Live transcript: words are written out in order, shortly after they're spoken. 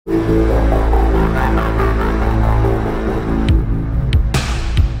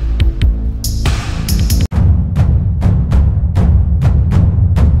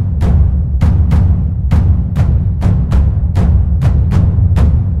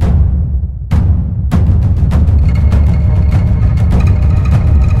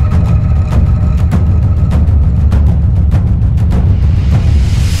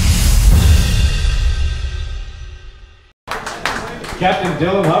Captain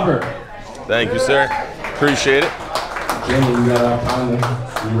Dylan Hubbard. Thank you, sir. Appreciate it. Jimmy, you got time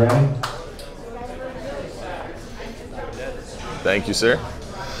to be ready? Thank you, sir.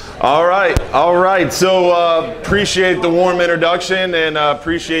 All right. So appreciate the warm introduction and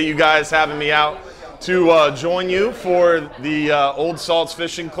appreciate you guys having me out to join you for the Old Salts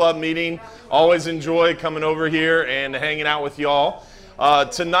Fishing Club meeting. Always enjoy coming over here and hanging out with y'all.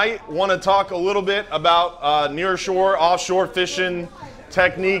 Tonight, want to talk a little bit about nearshore, offshore fishing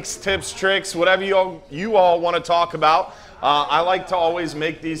techniques, tips, tricks, whatever you all want to talk about. I like to always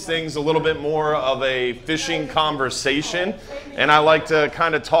make these things a little bit more of a fishing conversation, and I like to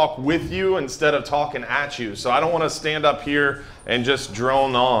kind of talk with you instead of talking at you. So I don't want to stand up here and just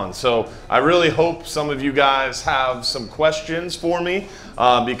drone on. So I really hope some of you guys have some questions for me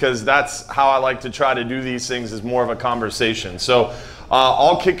because that's how I like to try to do these things, is more of a conversation. So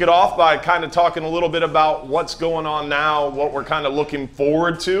I'll kick it off by kind of talking a little bit about what's going on now, what we're kind of looking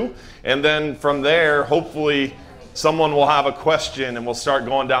forward to, and then from there, hopefully, someone will have a question and we'll start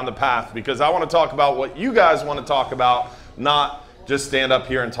going down the path, because I want to talk about what you guys want to talk about, not just stand up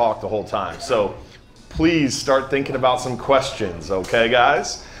here and talk the whole time. So please start thinking about some questions, okay,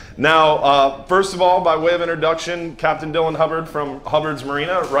 guys? Now, first of all, by way of introduction, Captain Dylan Hubbard from Hubbard's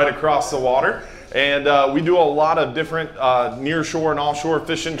Marina, right across the water. And we do a lot of different nearshore and offshore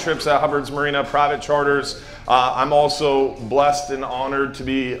fishing trips at Hubbard's Marina, private charters. I'm also blessed and honored to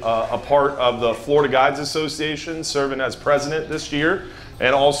be a part of the Florida Guides Association, serving as president this year.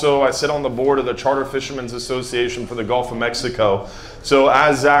 And also I sit on the board of the Charter Fishermen's Association for the Gulf of Mexico. So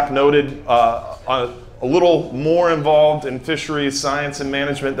as Zach noted, a little more involved in fisheries science and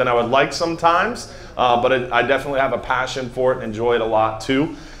management than I would like sometimes, but I definitely have a passion for it and enjoy it a lot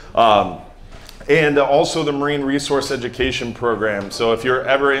too. And also the Marine Resource Education Program. So if you're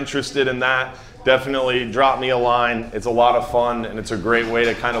ever interested in that, definitely drop me a line. It's a lot of fun and it's a great way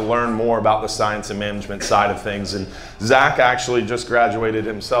to kind of learn more about the science and management side of things. And Zach actually just graduated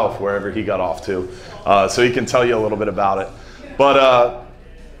himself wherever he got off to. So he can tell you a little bit about it. But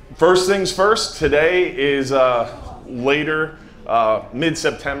first things first, today is later,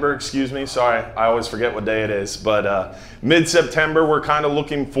 mid-September, excuse me. Sorry, I always forget what day it is. But mid-September, we're kind of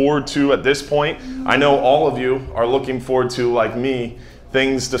looking forward to, at this point, I know all of you are looking forward to, like me,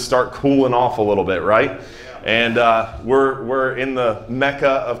 things to start cooling off a little bit, right? And we're in the mecca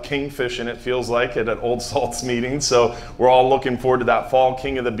of kingfishing, it feels like, at an Old Salts meeting. So we're all looking forward to that fall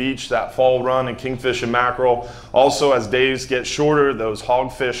king of the beach, that fall run in kingfish and mackerel. Also, as days get shorter, those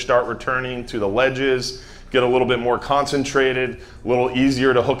hogfish start returning to the ledges, get a little bit more concentrated, a little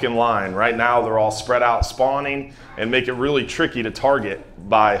easier to hook and line. Right now, they're all spread out spawning and make it really tricky to target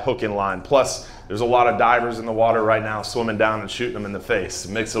by hook and line. Plus, there's a lot of divers in the water right now swimming down and shooting them in the face.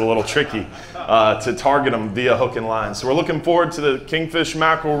 It makes it a little tricky to target them via hook and line. So we're looking forward to the kingfish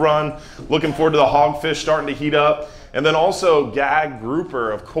mackerel run, looking forward to the hogfish starting to heat up. And then also gag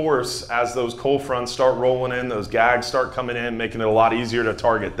grouper, of course, as those cold fronts start rolling in, those gags start coming in, making it a lot easier to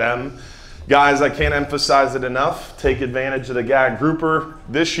target them. Guys, I can't emphasize it enough. Take advantage of the gag grouper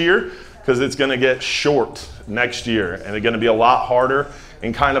this year, because it's going to get short next year and it's going to be a lot harder,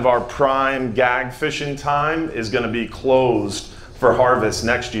 and kind of our prime gag fishing time is going to be closed for harvest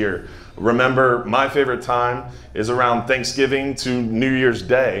next year. Remember, my favorite time is around Thanksgiving to New Year's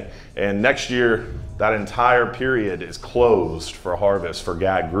Day, and next year that entire period is closed for harvest for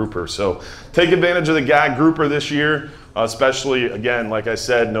gag grouper. So take advantage of the gag grouper this year, especially, again, like I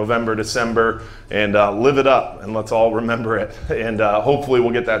said, November, December, and live it up, and let's all remember it. And hopefully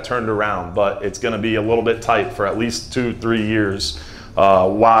we'll get that turned around, but it's going to be a little bit tight for at least 2-3 years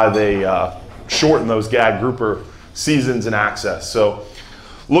while they shorten those gag grouper seasons and access. So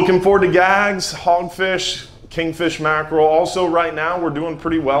looking forward to gags, hogfish, kingfish, mackerel. Also right now we're doing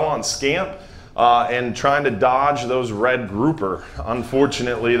pretty well on scamp and trying to dodge those red grouper.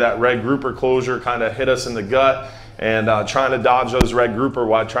 Unfortunately, that red grouper closure kind of hit us in the gut, and trying to dodge those red grouper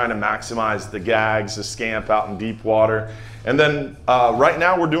while trying to maximize the gags, the scamp out in deep water. And then right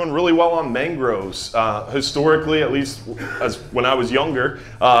now we're doing really well on mangroves. Historically, at least as when I was younger,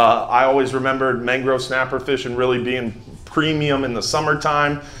 I always remembered mangrove snapper fishing really being premium in the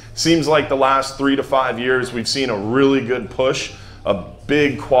summertime. Seems like the last 3 to 5 years we've seen a really good push of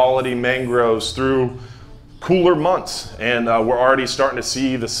big quality mangroves through cooler months, and we're already starting to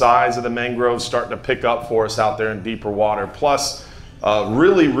see the size of the mangroves starting to pick up for us out there in deeper water. Plus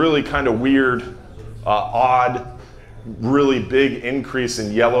really kind of weird, odd, really big increase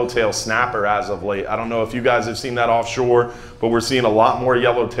in yellowtail snapper as of late. I don't know if you guys have seen that offshore, but we're seeing a lot more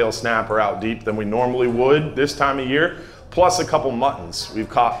yellowtail snapper out deep than we normally would this time of year, plus a couple muttons. We've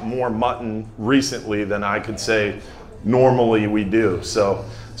caught more mutton recently than I could say normally we do. So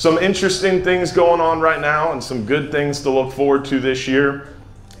some interesting things going on right now and some good things to look forward to this year.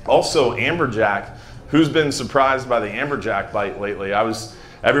 Also, amberjack. Who's been surprised by the amberjack bite lately?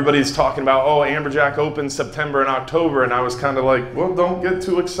 Everybody's talking about, oh, amberjack opens September and October, and I was kind of like, well, don't get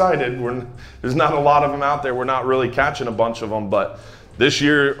too excited. There's not a lot of them out there. We're not really catching a bunch of them, but this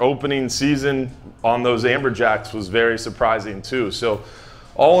year, opening season on those amberjacks was very surprising too. So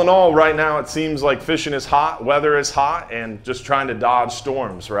all in all, right now, it seems like fishing is hot, weather is hot, and just trying to dodge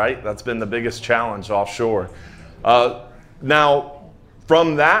storms, right? That's been the biggest challenge offshore. Now,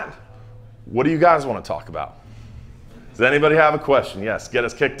 from that, what do you guys want to talk about? Does anybody have a question? Yes, get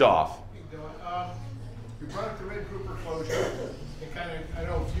us kicked off. You brought up the red grouper closure. It kind of, I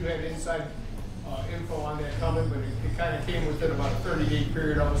don't know if you had inside info on that coming, but it kind of came within about a 30-day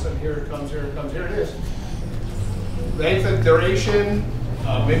period. All of a sudden, here it comes, here it comes, here it is. Length of duration,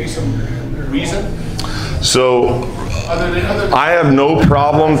 maybe some reason? So I have no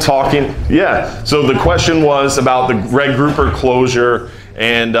problem talking. Yeah, so the question was about the red grouper closure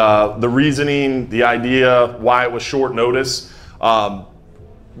and the reasoning, the idea, why it was short notice.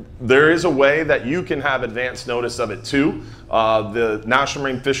 There is a way that you can have advance notice of it too. The National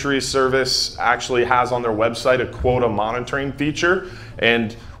Marine Fisheries Service actually has on their website a quota monitoring feature,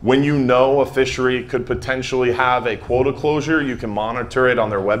 and when you know a fishery could potentially have a quota closure, you can monitor it on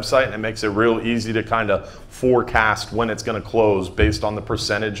their website, and it makes it real easy to kind of forecast when it's going to close based on the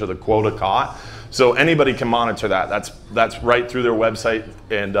percentage of the quota caught. So anybody can monitor that. That's right through their website,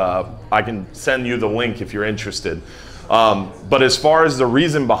 and I can send you the link if you're interested. But as far as the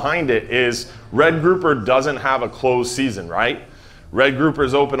reason behind it is, red grouper doesn't have a closed season, right? Red grouper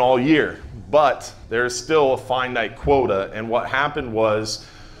is open all year, but there's still a finite quota. And what happened was,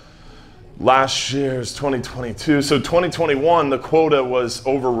 last year's 2022, so 2021, the quota was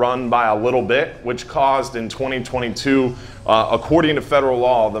overrun by a little bit, which caused in 2022, according to federal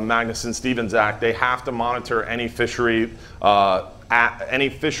law, the Magnuson-Stevens Act, they have to monitor any fishery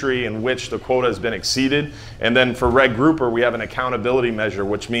in which the quota has been exceeded. And then for red grouper, we have an accountability measure,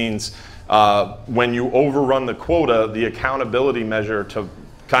 which means when you overrun the quota, the accountability measure to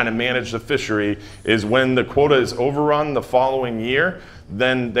kind of manage the fishery is when the quota is overrun the following year,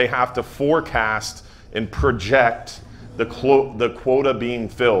 then they have to forecast and project the quota being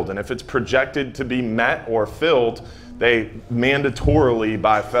filled. And if it's projected to be met or filled, they mandatorily,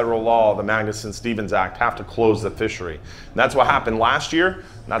 by federal law, the Magnuson-Stevens Act, have to close the fishery. And that's what happened last year,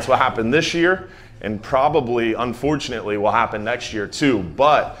 and that's what happened this year, and probably, unfortunately, will happen next year too.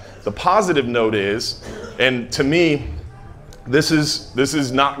 But the positive note is, and to me, this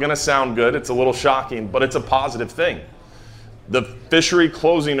is not gonna sound good, it's a little shocking, but it's a positive thing. The fishery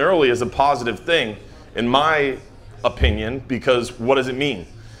closing early is a positive thing, in my opinion, because what does it mean?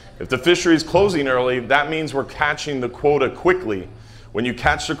 If the fishery is closing early, that means we're catching the quota quickly. When you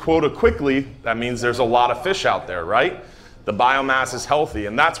catch the quota quickly, that means there's a lot of fish out there, right? The biomass is healthy,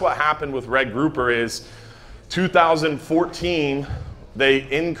 and that's what happened with red grouper is 2014, they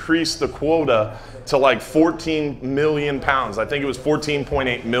increased the quota to like 14 million pounds. I think it was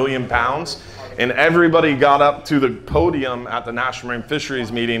 14.8 million pounds. And everybody got up to the podium at the National Marine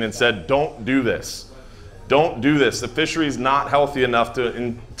Fisheries meeting and said, don't do this. Don't do this. The fishery is not healthy enough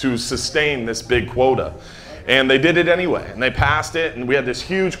to sustain this big quota. And they did it anyway, and they passed it, and we had this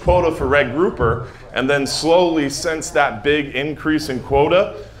huge quota for red grouper, and then slowly, since that big increase in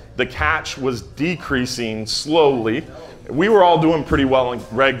quota, the catch was decreasing slowly. We were all doing pretty well in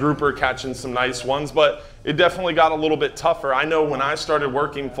red grouper, catching some nice ones, but it definitely got a little bit tougher. I know when I started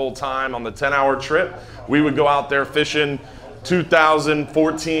working full-time on the 10-hour trip, we would go out there fishing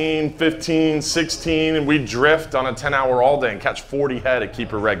 2014, 15, 16, and we'd drift on a 10-hour all day and catch 40 head at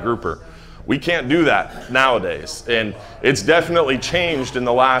keeper red grouper. We can't do that nowadays, and it's definitely changed in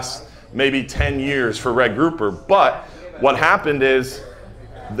the last maybe 10 years for red grouper. But what happened is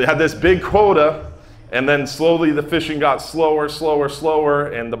they had this big quota, and then slowly the fishing got slower,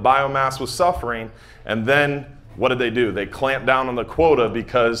 and the biomass was suffering. And then what did they do? They clamped down on the quota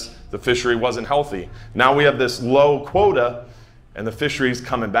because the fishery wasn't healthy. Now we have this low quota, and the fishery's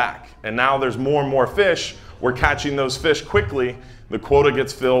coming back. And now there's more and more fish. We're catching those fish quickly. The quota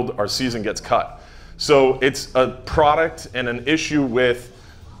gets filled, our season gets cut. So it's a product and an issue with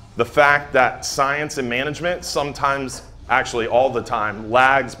the fact that science and management sometimes, actually all the time,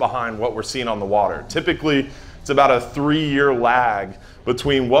 lags behind what we're seeing on the water. Typically, it's about a 3-year lag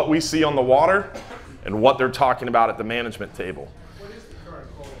between what we see on the water and what they're talking about at the management table. What is the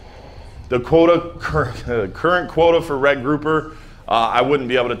current quota? Current quota for red grouper, I wouldn't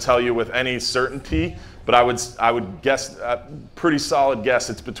be able to tell you with any certainty, but I would guess, a pretty solid guess,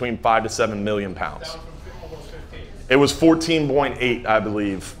 it's between 5 to 7 million pounds. Down from almost 15. It was 14.8, I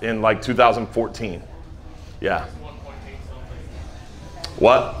believe, in like 2014. Yeah.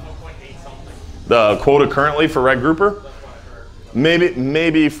 What? The quota currently for red grouper?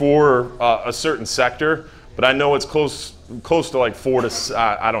 Maybe for a certain sector, but I know it's close to like 4 to.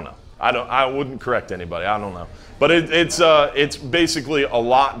 I don't know. I wouldn't correct anybody. I don't know. But it's basically a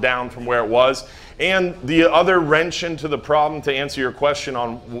lot down from where it was. And the other wrench into the problem, to answer your question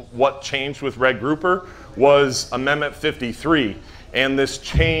on what changed with red grouper, was Amendment 53, and this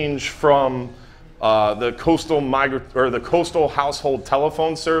change from the Coastal Household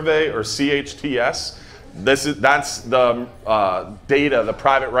Telephone Survey, or CHTS. That's the data, the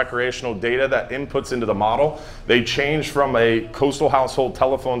private recreational data that inputs into the model. They changed from a Coastal Household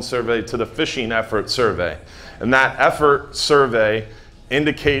Telephone Survey to the Fishing Effort Survey. And that effort survey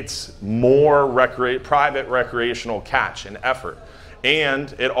indicates more private recreational catch and effort.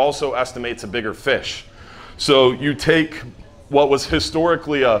 And it also estimates a bigger fish. So you take what was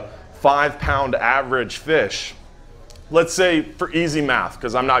historically a 5-pound average fish, let's say for easy math,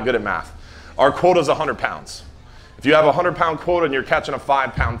 because I'm not good at math, our quota is 100 pounds. If you have a 100-pound quota and you're catching a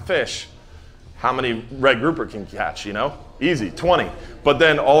 5-pound fish, how many red grouper can you catch, you know? Easy, 20. But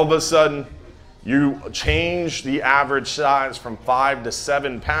then all of a sudden, you change the average size from 5 to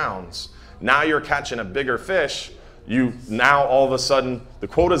 7 pounds. Now you're catching a bigger fish. Now all of a sudden, the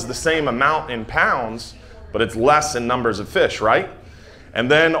quota is the same amount in pounds, but it's less in numbers of fish, right? And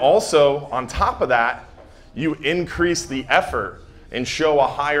then also, on top of that, you increase the effort and show a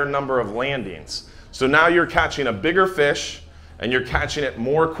higher number of landings. So now you're catching a bigger fish, and you're catching it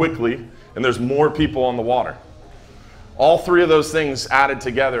more quickly, and there's more people on the water. All three of those things added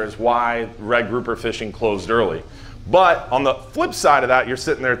together is why red grouper fishing closed early. But on the flip side of that, you're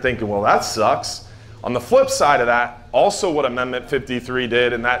sitting there thinking, well, that sucks. On the flip side of that, also what Amendment 53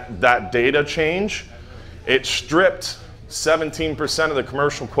 did, and that data change, it stripped 17% of the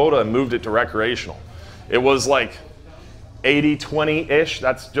commercial quota and moved it to recreational. It was like 80-20-ish,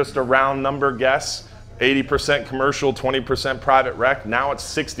 that's just a round number guess. 80% commercial, 20% private rec. Now it's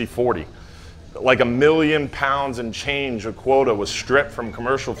 60-40. Like 1 million pounds and change of quota was stripped from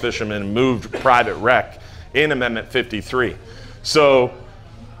commercial fishermen and moved private rec in Amendment 53. So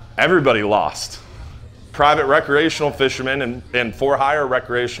everybody lost. Private recreational fishermen and for-hire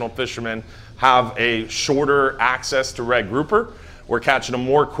recreational fishermen have a shorter access to red grouper. We're catching them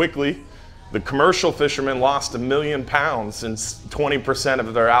more quickly. The commercial fishermen lost 1 million pounds and 20%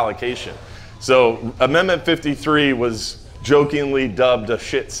 of their allocation. So Amendment 53 was jokingly dubbed a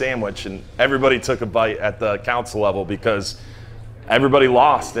shit sandwich, and everybody took a bite at the council level because everybody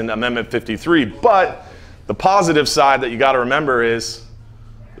lost in Amendment 53. But the positive side that you got to remember is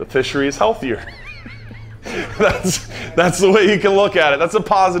the fishery is healthier. That's the way you can look at it. That's a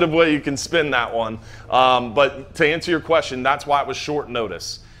positive way you can spin that one. But to answer your question, that's why it was short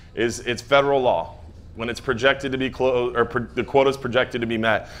notice. It's federal law. When it's projected to be closed, or the quota is projected to be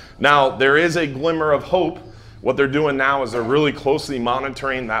met. Now, there is a glimmer of hope. What they're doing now is they're really closely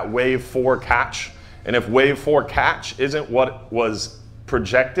monitoring that wave 4 catch. And if wave 4 catch isn't what was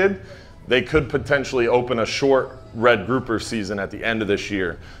projected, they could potentially open a short red grouper season at the end of this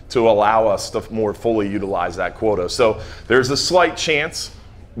year to allow us to more fully utilize that quota. So there's a slight chance,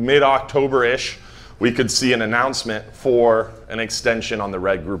 mid-October-ish, we could see an announcement for an extension on the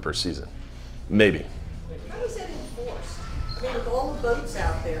red grouper season. Maybe. How is that enforced? I mean, with all the boats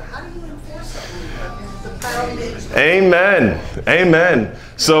out there, how do you enforce something? The poundage. Amen. Amen.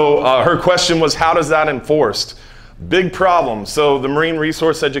 So her question was, how does that enforced? Big problem. So the Marine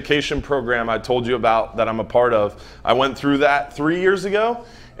Resource Education Program I told you about that I'm a part of, I went through that 3 years ago.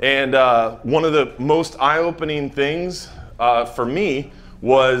 And one of the most eye-opening things for me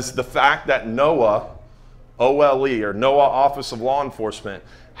was the fact that NOAA, OLE, or NOAA Office of Law Enforcement,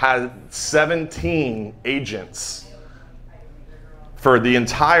 had 17 agents for the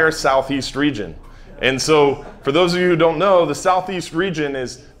entire Southeast region. And so, for those of you who don't know, the Southeast region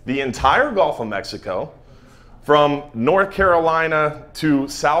is the entire Gulf of Mexico, from North Carolina to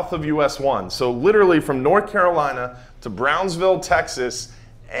south of US 1. So literally from North Carolina to Brownsville, Texas,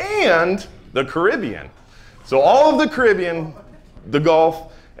 and the Caribbean. So all of the Caribbean, the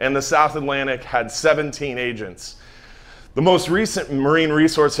Gulf, and the South Atlantic had 17 agents. The most recent Marine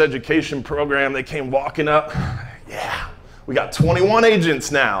Resource Education Program, they came walking up, yeah, we got 21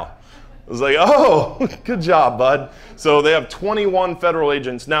 agents now. I was like, oh, good job, bud. So they have 21 federal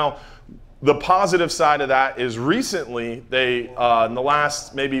agents. Now, the positive side of that is recently, they, in the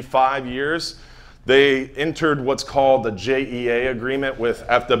last maybe 5 years, they entered what's called the JEA agreement with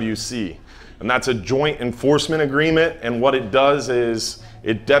FWC. And that's a joint enforcement agreement. And what it does is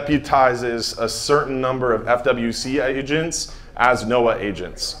it deputizes a certain number of FWC agents as NOAA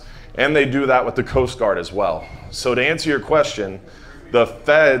agents. And they do that with the Coast Guard as well. So to answer your question, the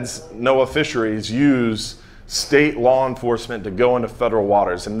feds, NOAA fisheries, use state law enforcement to go into federal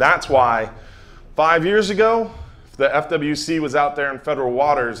waters. And that's why 5 years ago, if the FWC was out there in federal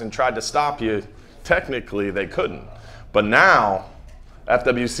waters and tried to stop you, technically they couldn't. But now,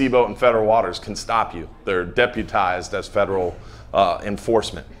 FWC boat in federal waters can stop you. They're deputized as federal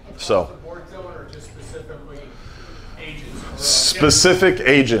enforcement. So. Specific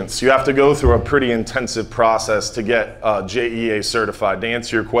agents. You have to go through a pretty intensive process to get JEA certified. To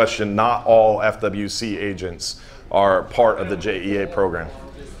answer your question, not all FWC agents are part of the JEA program.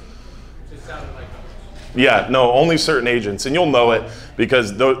 Yeah, no, only certain agents. And you'll know it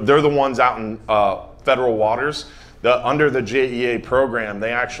because they're the ones out in federal waters. Under the JEA program,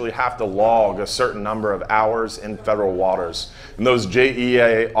 they actually have to log a certain number of hours in federal waters. And those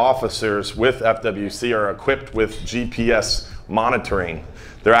JEA officers with FWC are equipped with GPS monitoring.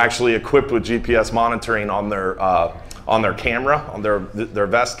 They're actually equipped with GPS monitoring on their camera, on their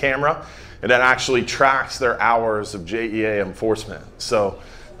vest camera, and that actually tracks their hours of JEA enforcement. So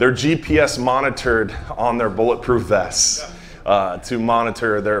they're GPS monitored on their bulletproof vests to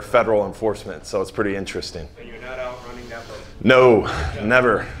monitor their federal enforcement. So it's pretty interesting. And you're not out running that boat? No,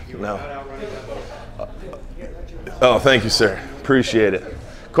 never. You were No. not out running that boat? Oh, thank you, sir. Appreciate it.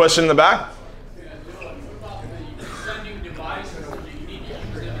 Question in the back?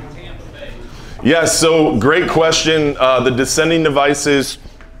 Yes, so great question. The descending devices,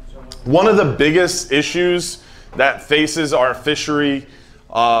 one of the biggest issues that faces our fishery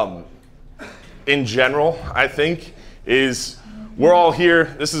in general, I think, is we're all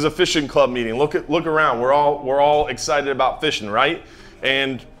here. This is a fishing club meeting. Look around. We're all excited about fishing, right?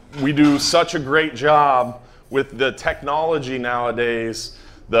 And we do such a great job with the technology nowadays,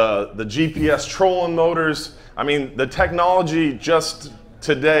 the GPS trolling motors. I mean, the technology just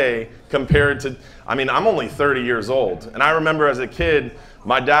today compared to, I mean, I'm only 30 years old. And I remember as a kid,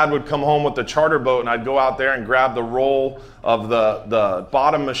 my dad would come home with the charter boat and I'd go out there and grab the roll of the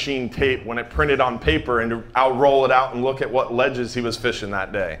bottom machine tape when it printed on paper and I'll roll it out and look at what ledges he was fishing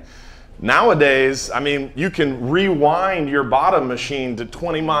that day. Nowadays, I mean, you can rewind your bottom machine to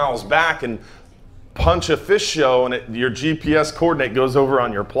 20 miles back and punch a fish show and your GPS coordinate goes over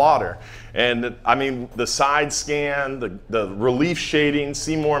on your plotter. And I mean, the side scan, the relief shading,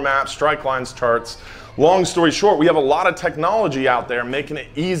 Seymour maps, strike lines charts. Long story short, we have a lot of technology out there making it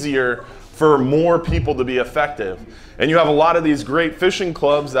easier for more people to be effective. And you have a lot of these great fishing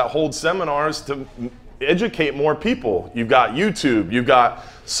clubs that hold seminars to educate more people. You've got YouTube, you've got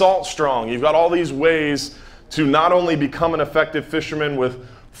Salt Strong, you've got all these ways to not only become an effective fisherman with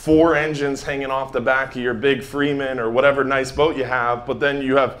 4 engines hanging off the back of your big Freeman or whatever nice boat you have, but then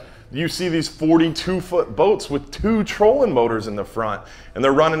you see these 42-foot boats with 2 trolling motors in the front, and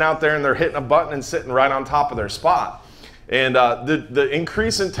they're running out there and they're hitting a button and sitting right on top of their spot. And the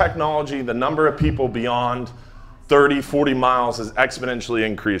increase in technology, the number of people beyond 30, 40 miles has exponentially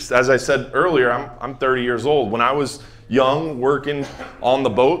increased. As I said earlier, I'm 30 years old. When I was young, working on the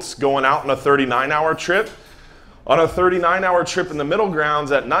boats, going out on a 39-hour trip, on a 39-hour trip in the middle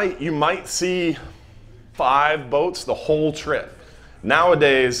grounds at night, you might see 5 boats the whole trip.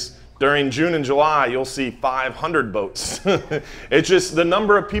 Nowadays, during June and July, you'll see 500 boats. It's just the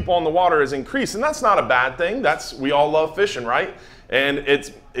number of people on the water has increased, and that's not a bad thing. We all love fishing, right? And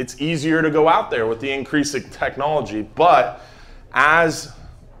it's easier to go out there with the increase in technology. But as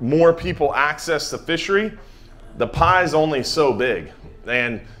more people access the fishery, the pie is only so big,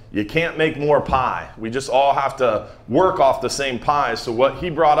 and you can't make more pie. We just all have to work off the same pie. So what he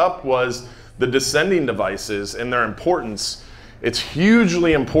brought up was the descending devices and their importance. It's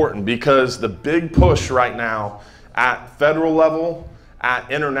hugely important because the big push right now at federal level, at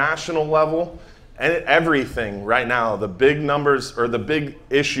international level, and everything right now, the big numbers or the big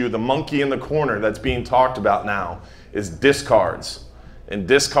issue, the monkey in the corner that's being talked about now is discards and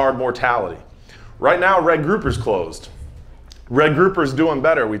discard mortality. Right now, red grouper's closed. Red grouper's doing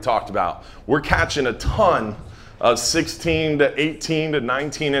better, we talked about. We're catching a ton of 16 to 18 to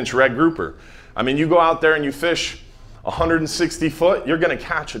 19-inch red grouper. I mean, you go out there and you fish 160 foot, you're gonna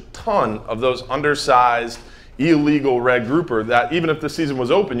catch a ton of those undersized, illegal red grouper that even if the season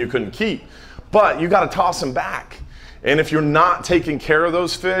was open, you couldn't keep. But you gotta toss them back. And if you're not taking care of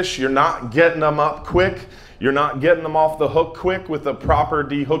those fish, you're not getting them up quick, you're not getting them off the hook quick with a proper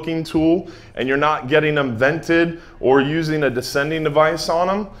dehooking tool, and you're not getting them vented or using a descending device on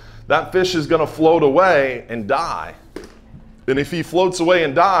them, that fish is gonna float away and die. And if he floats away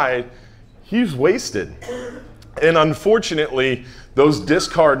and died, he's wasted. And unfortunately, those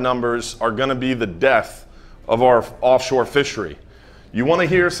discard numbers are going to be the death of our offshore fishery. You want to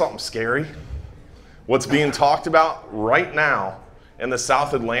hear something scary? What's being talked about right now in the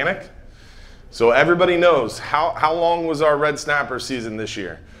South Atlantic? So everybody knows, how long was our red snapper season this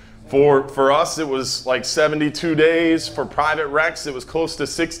year? For us, it was like 72 days. For private wrecks, it was close to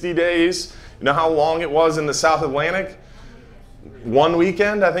 60 days. You know how long it was in the South Atlantic? One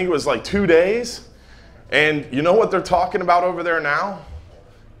weekend, I think it was like 2 days. And you know what they're talking about over there now?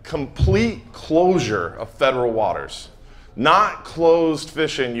 Complete closure of federal waters. Not closed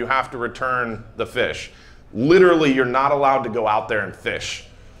fishing, you have to return the fish. Literally, you're not allowed to go out there and fish.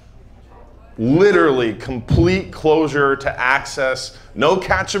 Literally, complete closure to access, no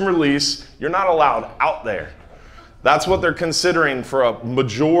catch and release. You're not allowed out there. That's what they're considering for a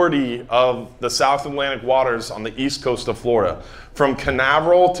majority of the South Atlantic waters on the east coast of Florida, from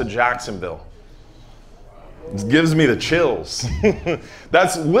Canaveral to Jacksonville. It gives me the chills.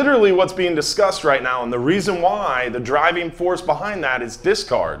 That's literally what's being discussed right now, and the reason why, the driving force behind that is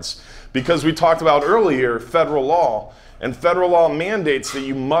discards. Because we talked about earlier federal law, and federal law mandates that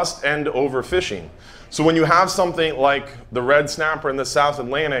you must end overfishing. So when you have something like the red snapper in the South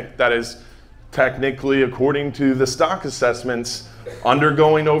Atlantic that is technically, according to the stock assessments,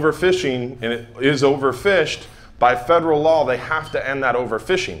 undergoing overfishing, and it is overfished, by federal law, they have to end that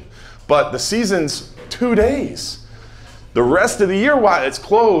overfishing. But the season's 2 days. The rest of the year, while it's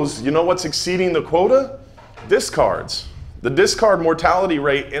closed, you know what's exceeding the quota? Discards. The discard mortality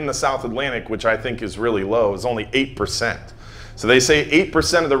rate in the South Atlantic, which I think is really low, is only 8%. So they say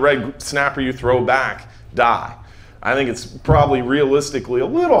 8% of the red snapper you throw back die. I think it's probably realistically a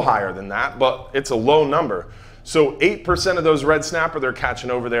little higher than that, but it's a low number. So 8% of those red snapper they're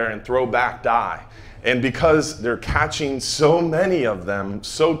catching over there and throw back die. And because they're catching so many of them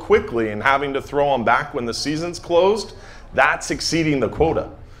so quickly and having to throw them back when the season's closed, that's exceeding the quota.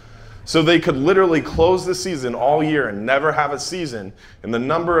 So they could literally close the season all year and never have a season, and the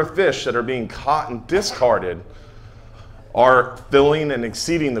number of fish that are being caught and discarded are filling and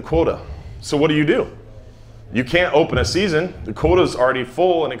exceeding the quota. So what do? You can't open a season. The quota's already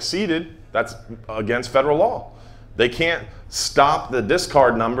full and exceeded. That's against federal law. They can't stop the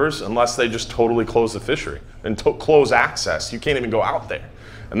discard numbers unless they just totally close the fishery and close access. You can't even go out there.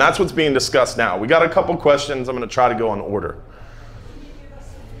 And that's what's being discussed now. We got a couple questions. I'm going to try to go in order.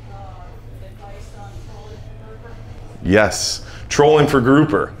 Yes, trolling for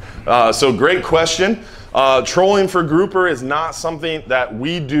grouper. So great question. Trolling for grouper is not something that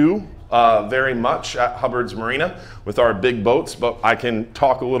we do very much at Hubbard's Marina with our big boats, but I can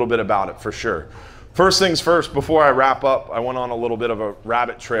talk a little bit about it for sure. First things first, before I wrap up, I went on a little bit of a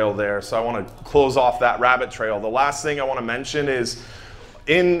rabbit trail there, so I want to close off that rabbit trail. The last thing I want to mention is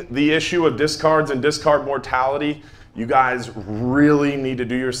in the issue of discards and discard mortality, you guys really need to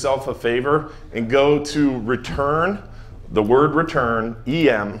do yourself a favor and go to return, the word return,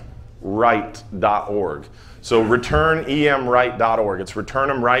 emright.org. So returnemright.org. It's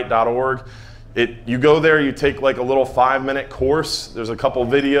returnemright.org. You go there, you take like a little 5-minute course. There's a couple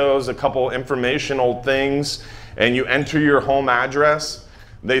videos, a couple informational things, and you enter your home address.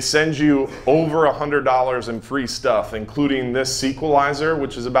 They send you over $100 in free stuff, including this sequelizer,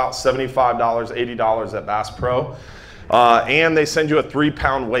 which is about $75, $80 at Bass Pro. And they send you a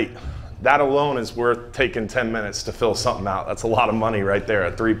 3-pound weight. That alone is worth taking 10 minutes to fill something out. That's a lot of money right there,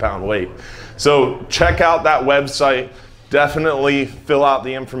 a 3-pound weight. So check out that website. Definitely fill out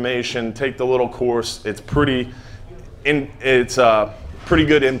the information, take the little course. It's pretty good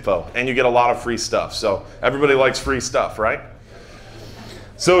info, and you get a lot of free stuff. So everybody likes free stuff, right?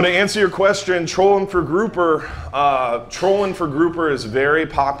 So to answer your question, trolling for grouper is very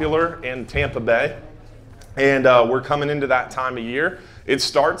popular in Tampa Bay, and we're coming into that time of year. It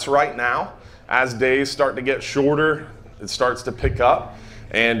starts right now. As days start to get shorter, it starts to pick up.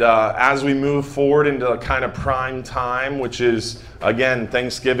 And as we move forward into kind of prime time, which is, again,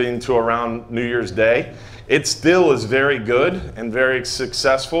 Thanksgiving to around New Year's Day, it still is very good and very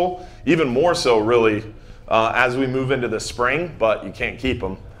successful, even more so, really, as we move into the spring, but you can't keep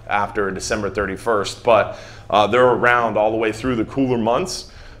them after December 31st. But they're around all the way through the cooler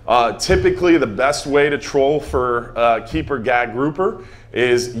months. Typically, the best way to troll for keeper gag grouper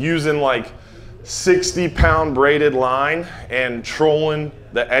is using like 60-pound braided line and trolling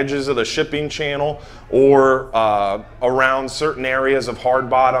the edges of the shipping channel or around certain areas of hard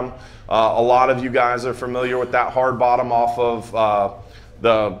bottom. A lot of you guys are familiar with that hard bottom off of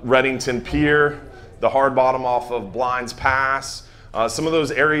the Reddington Pier, the hard bottom off of Blinds Pass. Some of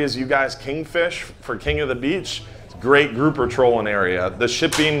those areas you guys kingfish for King of the Beach. It's great grouper trolling area. The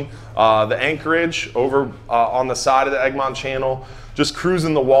shipping, the anchorage over on the side of the Egmont Channel, just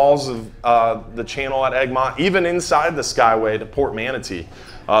cruising the walls of the channel at Egmont, even inside the Skyway to Port Manatee.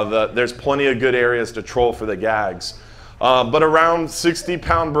 There's plenty of good areas to troll for the gags. But around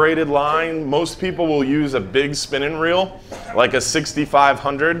 60-pound braided line, most people will use a big spinning reel, like a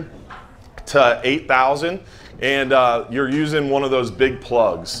 6,500 to 8,000, and you're using one of those big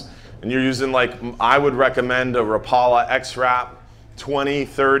plugs. And you're using, like, I would recommend a Rapala X-Wrap 20,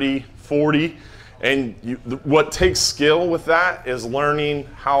 30, 40. And what takes skill with that is learning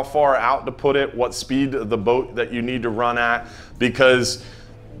how far out to put it, what speed of the boat that you need to run at, because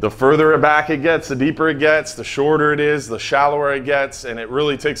the further back it gets, the deeper it gets, the shorter it is, the shallower it gets, and it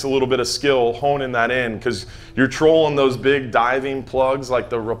really takes a little bit of skill honing that in, because you're trolling those big diving plugs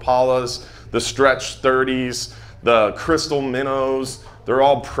like the Rapalas, the Stretch 30s, the Crystal Minnows. They're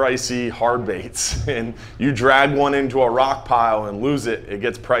all pricey hard baits, and you drag one into a rock pile and lose it, it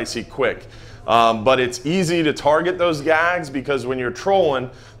gets pricey quick. But it's easy to target those gags because when you're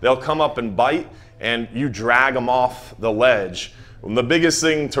trolling, they'll come up and bite, and you drag them off the ledge. And the biggest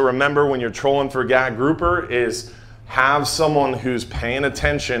thing to remember when you're trolling for gag grouper is have someone who's paying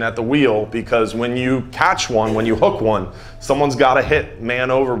attention at the wheel, because when you catch one, when you hook one, someone's got to hit man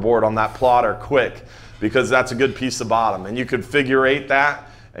overboard on that plotter quick, because that's a good piece of bottom. And you could figure eight that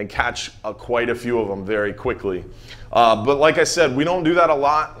and catch quite a few of them very quickly. But like I said, we don't do that a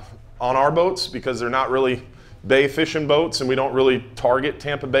lot on our boats because they're not really bay fishing boats, and we don't really target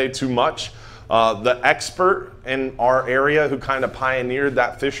Tampa Bay too much. The expert in our area who kind of pioneered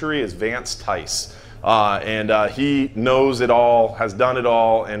that fishery is Vance Tice. He knows it all, has done it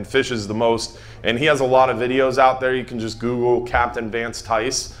all, and fishes the most. And he has a lot of videos out there. You can just Google Captain Vance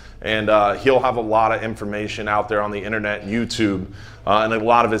Tice, and he'll have a lot of information out there on the internet, YouTube, and a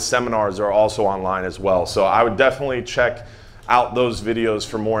lot of his seminars are also online as well. So I would definitely check out those videos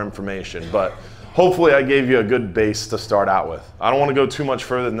for more information. But hopefully I gave you a good base to start out with. I don't want to go too much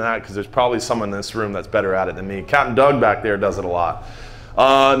further than that because there's probably someone in this room that's better at it than me. Captain Doug back there does it a lot.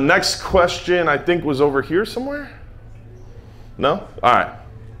 Next question I think was over here somewhere. No? All right.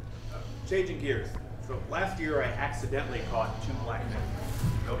 Changing gears. So last year I accidentally caught 2 blackfin.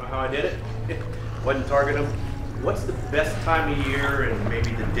 Don't know how I did it. Wasn't targeting them. What's the best time of year and maybe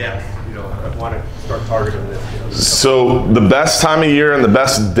the depth? You know, I want to start targeting this. You know, so the best time of year and the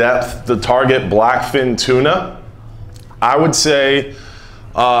best depth to target blackfin tuna, I would say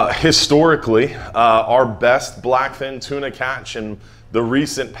historically, our best blackfin tuna catch in the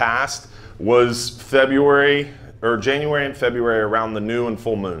recent past was January and February around the new and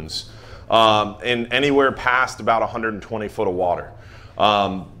full moons, and anywhere past about 120 foot of water.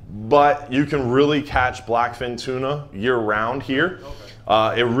 But you can really catch blackfin tuna year round here.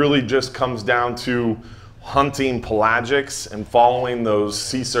 Okay. It really just comes down to hunting pelagics and following those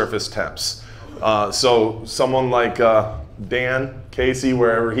sea surface temps. So someone like Dan Casey,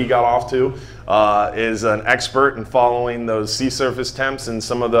 wherever he got off to, is an expert in following those sea surface temps, and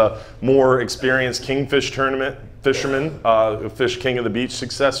some of the more experienced kingfish tournament fishermen who fish King of the Beach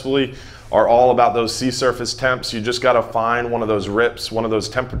successfully are all about those sea surface temps. You just got to find one of those rips, one of those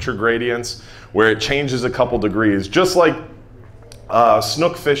temperature gradients where it changes a couple degrees, just like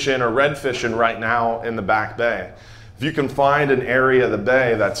snook fishing or red fishing right now in the back bay. If you can find an area of the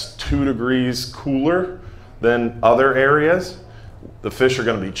bay that's 2 degrees cooler than other areas, the fish are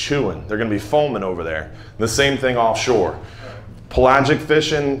going to be chewing. They're going to be foaming over there. The same thing offshore. Pelagic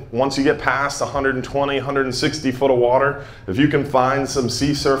fishing, once you get past 120, 160 foot of water, if you can find some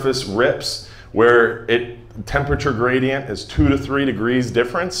sea surface rips where temperature gradient is 2 to 3 degrees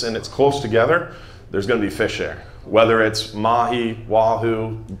difference and it's close together, there's going to be fish there. Whether it's mahi,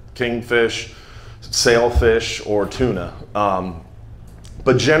 wahoo, kingfish, sailfish, or tuna.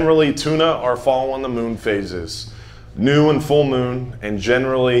 But generally, tuna are following the moon phases. New and full moon, and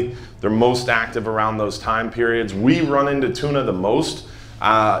generally they're most active around those time periods. We run into tuna the most,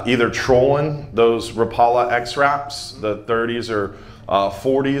 either trolling those Rapala X-Wraps, the 30s or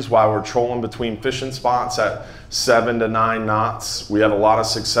 40s, while we're trolling between fishing spots at 7 to 9 knots. We have a lot of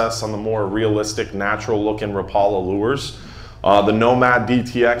success on the more realistic, natural looking Rapala lures. The Nomad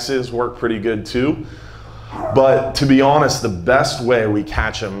DTXs work pretty good too. But to be honest, the best way we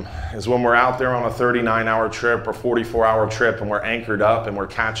catch them is when we're out there on a 39-hour trip or 44-hour trip and we're anchored up and we're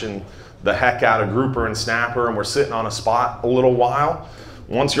catching the heck out of grouper and snapper and we're sitting on a spot a little while.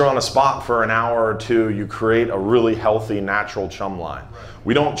 Once you're on a spot for an hour or two, you create a really healthy natural chum line.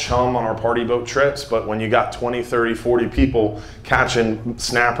 We don't chum on our party boat trips, but when you got 20, 30, 40 people catching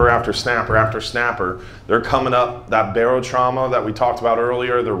snapper after snapper after snapper, they're coming up that barotrauma that we talked about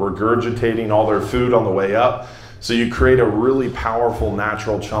earlier. They're regurgitating all their food on the way up. So you create a really powerful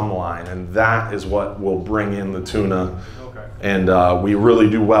natural chum line, and that is what will bring in the tuna. Okay. And we really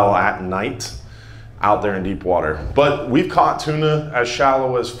do well at night out there in deep water. But we've caught tuna as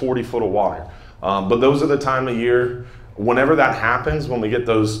shallow as 40 foot of water. But those are the time of year, whenever that happens, when we get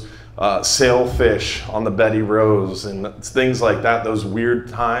those sailfish on the Betty Rose and things like that, those weird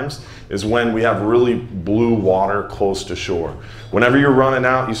times is when we have really blue water close to shore. Whenever you're running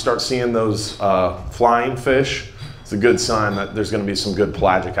out, you start seeing those flying fish. It's a good sign that there's going to be some good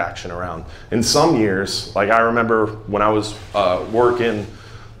pelagic action around. In some years, like I remember when I was working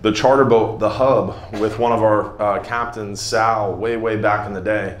the charter boat, the Hub, with one of our captains, Sal, way back in the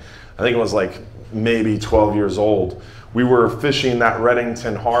day. I think it was like maybe 12 years old. We were fishing that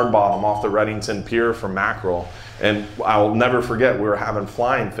Reddington hard bottom off the Reddington Pier for mackerel. And I'll never forget, we were having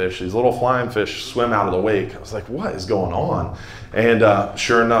flying fish. These little flying fish swim out of the wake. I was like, what is going on? And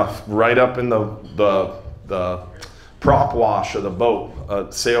sure enough, right up in the prop wash of the boat,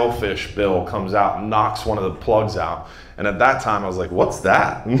 a sailfish bill comes out and knocks one of the plugs out. And at that time, I was like, what's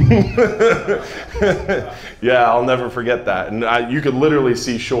that? Yeah, I'll never forget that. And you could literally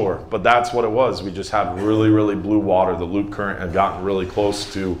see shore, but that's what it was. We just had really blue water. The loop current had gotten really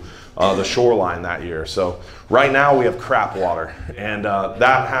close to the shoreline that year. So right now we have crap water, and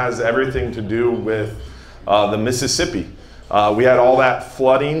that has everything to do with the Mississippi. We had all that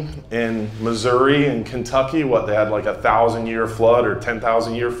flooding in Missouri and Kentucky. They had like 1,000-year flood or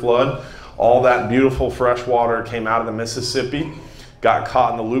 10,000-year flood. All that beautiful fresh water came out of the Mississippi, got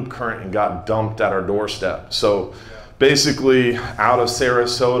caught in the loop current and got dumped at our doorstep. So basically out of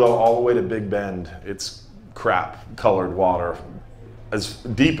Sarasota all the way to Big Bend, it's crap colored water, as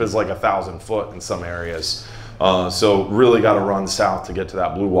deep as like 1,000 foot in some areas. So really got to run south to get to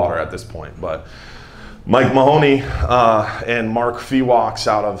that blue water at this point. But Mike Mahoney and Mark Feewox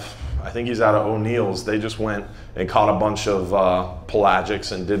out of, I think he's out of O'Neill's, they just went and caught a bunch of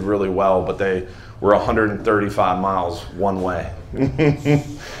pelagics and did really well, but they were 135 miles one way.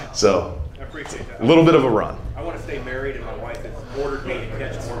 So I appreciate that. A little bit of a run. I want to stay married, and my wife has ordered me to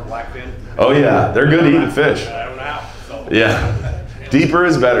catch more blackfin. Oh yeah, they're good eating fish. I don't know how. So. Yeah, deeper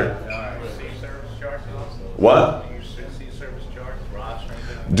is better. What?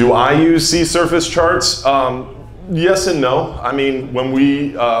 Do I use sea surface charts? Yes and no. I mean, when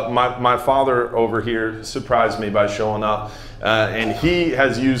my father over here surprised me by showing up, and he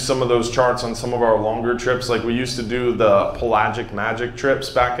has used some of those charts on some of our longer trips. Like we used to do the pelagic magic trips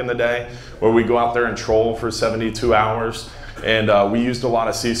back in the day, where we go out there and troll for 72 hours, and we used a lot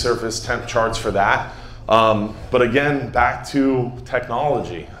of sea surface temp charts for that. But again, back to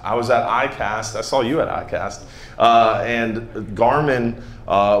technology. I was at ICAST. I saw you at ICAST, and Garmin.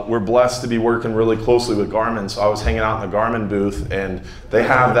 We're blessed to be working really closely with Garmin, so I was hanging out in the Garmin booth, and they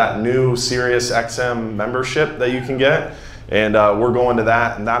have that new Sirius XM membership that you can get, and we're going to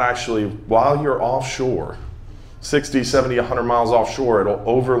that, and that actually, while you're offshore, 60, 70, 100 miles offshore, it'll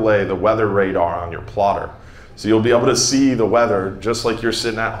overlay the weather radar on your plotter. So you'll be able to see the weather just like you're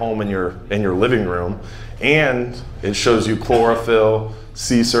sitting at home in your living room, and it shows you chlorophyll,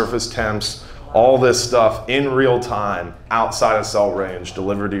 sea surface temps, all this stuff in real time outside of cell range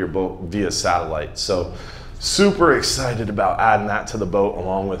delivered to your boat via satellite. So super excited about adding that to the boat,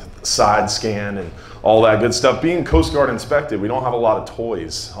 along with side scan and all that good stuff. Being Coast Guard inspected, we don't have a lot of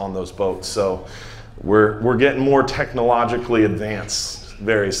toys on those boats, so we're getting more technologically advanced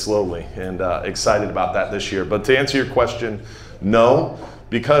very slowly, and excited about that this year. But to answer your question, no,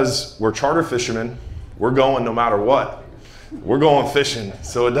 because we're charter fishermen, we're going no matter what. We're going fishing,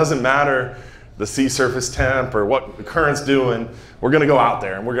 so it doesn't matter the sea surface temp or what the current's doing. We're gonna go out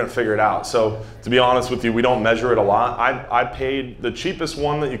there and we're gonna figure it out. So to be honest with you, we don't measure it a lot. I paid the cheapest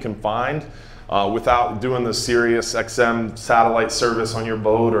one that you can find without doing the Sirius XM satellite service on your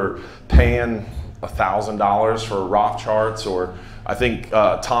boat, or paying $1,000 for rock charts, or I think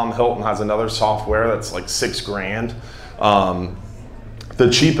Tom Hilton has another software that's like $6 grand.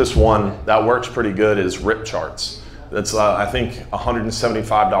 The cheapest one that works pretty good is Rip Charts. That's I think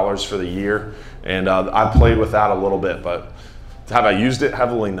 $175 for the year, and I played with that a little bit, but have I used it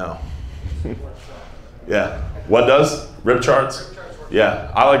heavily? No. Yeah. What does? Rip Charts?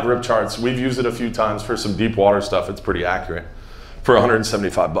 Yeah, I like Rip Charts. We've used it a few times for some deep water stuff. It's pretty accurate. For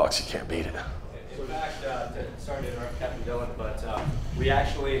 $175, you can't beat it. In fact, sorry to interrupt Captain Dylan, but we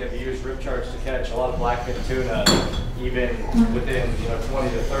actually have used Rip Charts to catch a lot of blackfin tuna, even within 20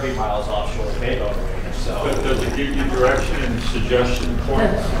 to 30 miles offshore Bayboat range. So does it give you direction and suggestion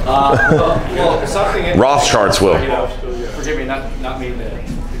points? well, something. Roth charts will. Forgive me, not me, the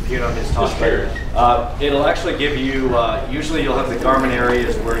you on his talk. It'll actually give you, usually you'll have the Garmin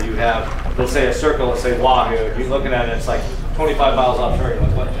areas where you have, let's say a circle, let's say Wahoo. If you're looking at it, it's like 25 miles offshore, you're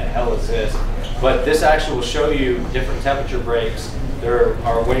like, what the hell is this? But this actually will show you different temperature breaks. There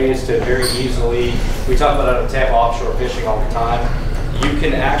are ways to very easily, we talk about it on Tampa offshore fishing all the time, you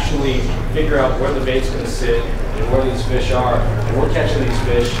can actually figure out where the bait's going to sit and where these fish are. And we're catching these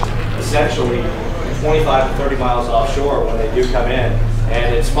fish essentially 25 to 30 miles offshore when they do come in.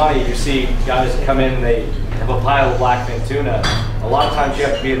 And it's funny, you see guys that come in and they have a pile of blackfin tuna. A lot of times you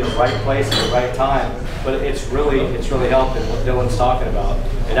have to be in the right place at the right time, but it's really helping what Dylan's talking about.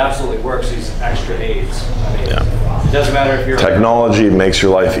 It absolutely works, these extra aids. I mean, it doesn't matter if you're... Technology makes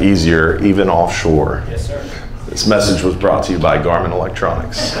your life easier, even offshore. Yes, sir. This message was brought to you by Garmin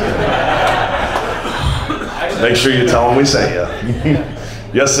Electronics. Make sure you tell them we sent you.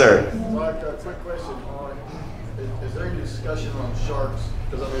 Yes, sir. Mark, a quick question. Is there any discussion on sharks?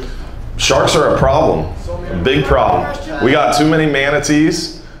 Sharks are a problem, a big problem. We got too many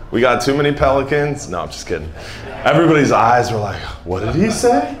manatees. We got too many pelicans. No, I'm just kidding. Everybody's eyes were like, what did he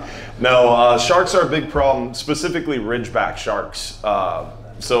say? No, sharks are a big problem, specifically ridgeback sharks.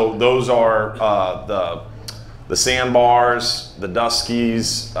 So those are the sandbars, the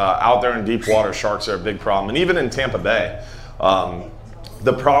duskies, out there in deep water, sharks are a big problem. And even in Tampa Bay,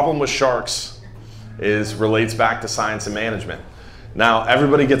 the problem with sharks relates back to science and management. Now,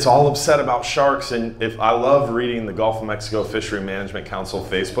 everybody gets all upset about sharks, and I love reading the Gulf of Mexico Fishery Management Council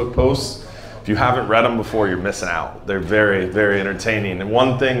Facebook posts. If you haven't read them before, you're missing out. They're very, very entertaining. And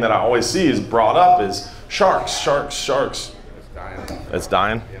one thing that I always see is brought up is sharks, sharks, sharks. It's dying. It's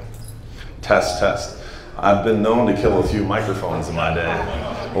dying? Yeah. Test, test. I've been known to kill a few microphones in my day.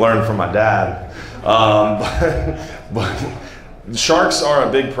 I learned from my dad. But sharks are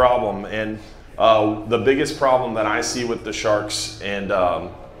a big problem, and the biggest problem that I see with the sharks and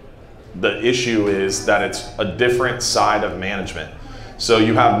the issue is that it's a different side of management. So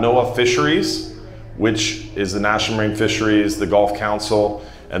you have NOAA Fisheries, which is the National Marine Fisheries, the Gulf Council,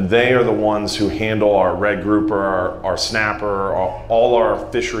 and they are the ones who handle our red grouper, our snapper, all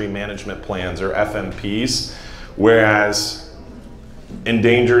our fishery management plans, or FMPs, whereas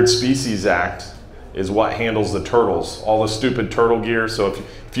Endangered Species Act is what handles the turtles, all the stupid turtle gear. So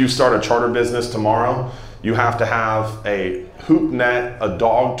if you start a charter business tomorrow, you have to have a hoop net, a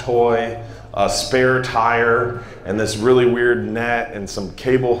dog toy, a spare tire, and this really weird net and some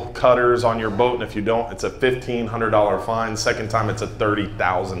cable cutters on your boat. And if you don't, it's a $1,500 fine. Second time, it's a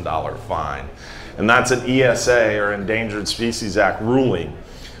 $30,000 fine. And that's an ESA, or Endangered Species Act ruling.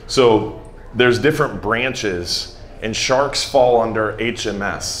 So there's different branches, and sharks fall under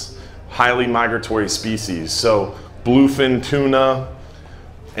HMS, highly migratory species. So bluefin tuna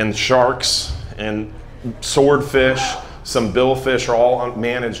and sharks and swordfish, some billfish are all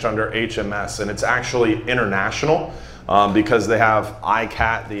managed under HMS, and it's actually international because they have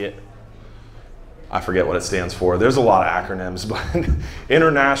ICAT, I forget what it stands for. There's a lot of acronyms, but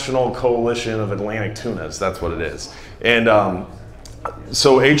International Coalition of Atlantic Tunas, that's what it is. And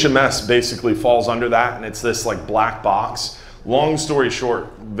so HMS basically falls under that, and it's this like black box. Long story short,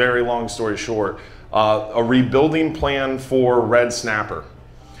 very long story short, a rebuilding plan for red snapper.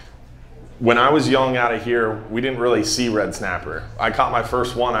 When I was young out of here, we didn't really see red snapper. I caught my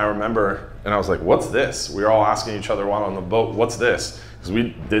first one, I remember, and I was like, what's this? We were all asking each other while on the boat, what's this? Because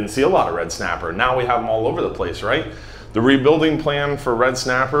we didn't see a lot of red snapper. Now we have them all over the place, right? The rebuilding plan for red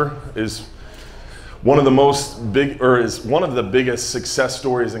snapper is one of the biggest success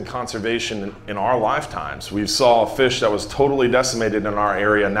stories in conservation in our lifetimes. We saw a fish that was totally decimated in our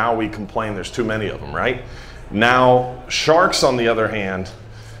area. Now we complain there's too many of them, right? Now, sharks, on the other hand,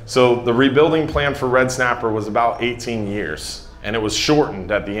 so the rebuilding plan for red snapper was about 18 years, and it was shortened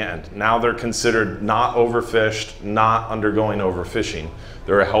at the end. Now they're considered not overfished, not undergoing overfishing.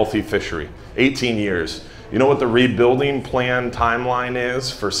 They're a healthy fishery. 18 years. You know what the rebuilding plan timeline is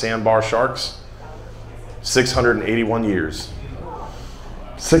for sandbar sharks? 681 years.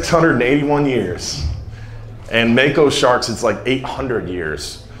 681 years. And mako sharks, it's like 800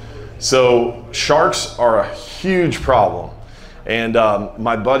 years. So sharks are a huge problem. And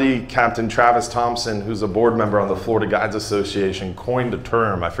my buddy, Captain Travis Thompson, who's a board member on the Florida Guides Association, coined a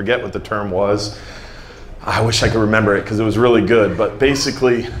term. I forget what the term was. I wish I could remember it because it was really good. But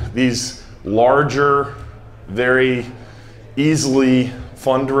basically, these larger, very easily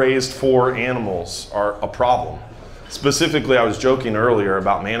fundraised for animals are a problem. Specifically, I was joking earlier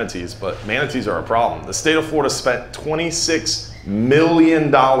about manatees, but manatees are a problem. The state of Florida spent $26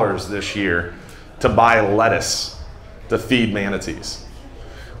 million this year to buy lettuce to feed manatees.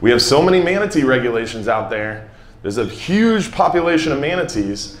 We have so many manatee regulations out there. There's a huge population of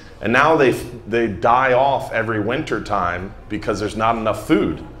manatees, And now they die off every winter time because there's not enough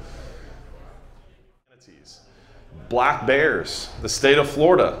food. Black bears. The state of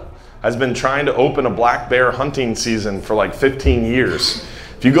Florida has been trying to open a black bear hunting season for like 15 years.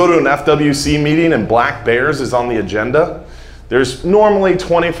 If you go to an FWC meeting and black bears is on the agenda, there's normally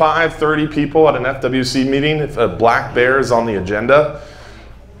 25, 30 people at an FWC meeting. If a black bear is on the agenda,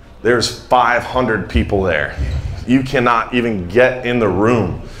 there's 500 people there. You cannot even get in the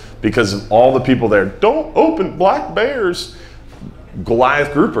room because of all the people there. Don't open black bears.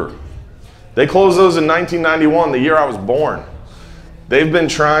 Goliath grouper. They closed those in 1991, the year I was born. They've been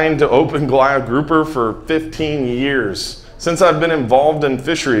trying to open Goliath grouper for 15 years. Since I've been involved in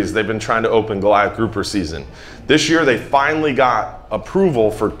fisheries, they've been trying to open Goliath grouper season. This year, they finally got approval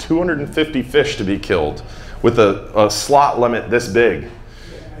for 250 fish to be killed with a slot limit this big.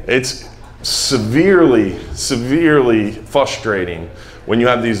 It's severely, severely frustrating when you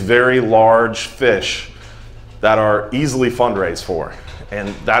have these very large fish that are easily fundraised for. And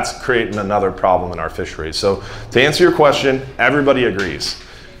that's creating another problem in our fisheries. So to answer your question, everybody agrees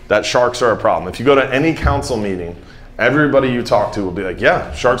that sharks are a problem. If you go to any council meeting, everybody you talk to will be like,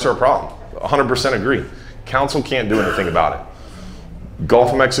 yeah, sharks are a problem. 100% agree. Council can't do anything about it.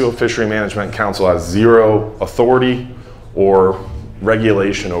 Gulf of Mexico Fishery Management Council has zero authority or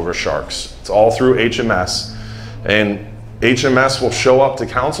regulation over sharks. It's all through HMS. And HMS will show up to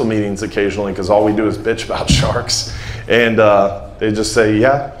council meetings occasionally because all we do is bitch about sharks. And they just say,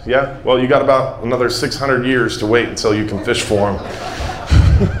 yeah, well, you got about another 600 years to wait until you can fish for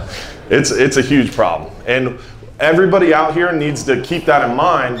them. It's a huge problem. And everybody out here needs to keep that in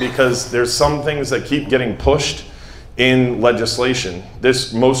mind because there's some things that keep getting pushed in legislation.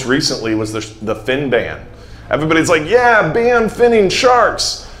 This most recently was the fin ban. Everybody's like, yeah, ban finning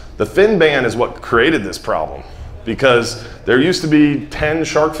sharks. The fin ban is what created this problem because there used to be 10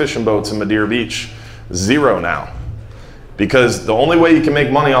 shark fishing boats in Madeira Beach, 0 now. Because the only way you can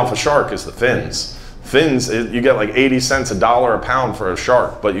make money off a shark is the fins. Fins, you get like 80 cents, $1 a pound for a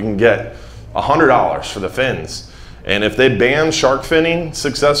shark, but you can get $100 for the fins. And if they ban shark finning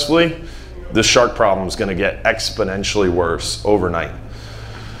successfully, the shark problem is going to get exponentially worse overnight.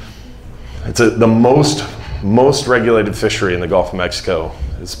 It's the most regulated fishery in the Gulf of Mexico.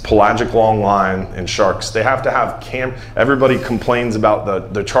 It's pelagic longline and sharks. They have to have everybody complains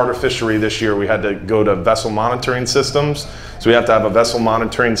about the charter fishery this year. We had to go to vessel monitoring systems. So we have to have a vessel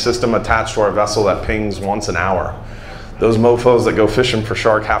monitoring system attached to our vessel that pings once an hour. Those mofos that go fishing for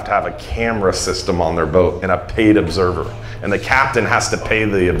shark have to have a camera system on their boat and a paid observer. And the captain has to pay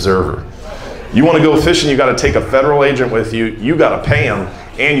the observer. You want to go fishing, you got to take a federal agent with you. You got to pay him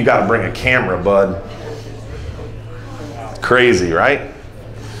and you got to bring a camera, bud. Crazy, right?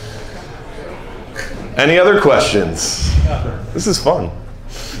 Any other questions? This is fun.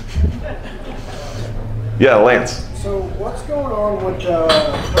 Yeah, Lance. So what's going on with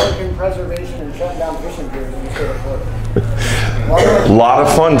pelican preservation and shutting down fishing piers in the state of Florida? A lot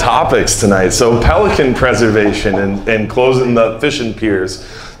of fun topics tonight. So pelican preservation and closing the fishing piers.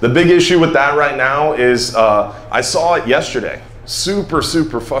 The big issue with that right now is I saw it yesterday. Super,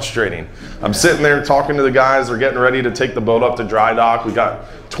 super frustrating. I'm sitting there talking to the guys. They're getting ready to take the boat up to dry dock. We got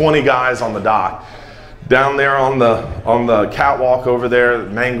 20 guys on the dock. Down there on the catwalk over there, the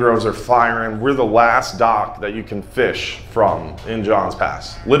mangroves are firing. We're the last dock that you can fish from in Johns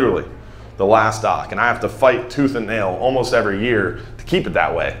Pass. Literally, the last dock. And I have to fight tooth and nail almost every year to keep it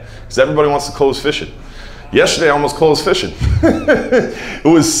that way. Because everybody wants to close fishing. Yesterday, I almost closed fishing. It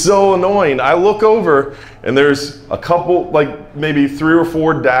was so annoying. I look over and there's a couple, like maybe 3 or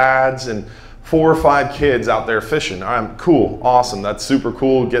 4 dads and 4 or 5 kids out there fishing. I'm cool, awesome, that's super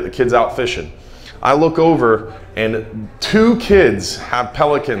cool, get the kids out fishing. I look over and 2 kids have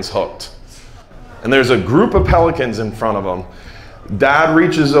pelicans hooked. And there's a group of pelicans in front of them. Dad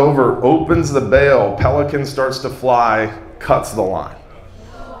reaches over, opens the bail, pelican starts to fly, cuts the line.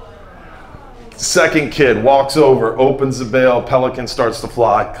 Second kid walks over, opens the bail, pelican starts to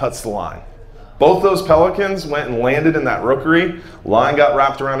fly, cuts the line. Both those pelicans went and landed in that rookery, line got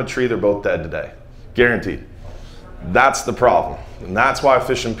wrapped around a tree, they're both dead today. Guaranteed. That's the problem. And that's why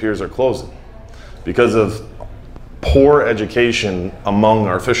fishing piers are closing. Because of poor education among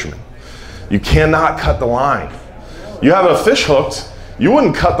our fishermen. You cannot cut the line. You have a fish hooked, you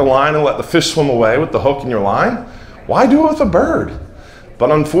wouldn't cut the line and let the fish swim away with the hook in your line. Why do it with a bird? But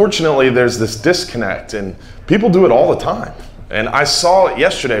unfortunately, there's this disconnect and people do it all the time. And I saw it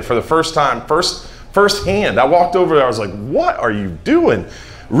yesterday for the first time, firsthand. I walked over there, I was like, what are you doing?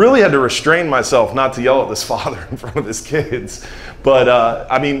 Really had to restrain myself not to yell at this father in front of his kids. But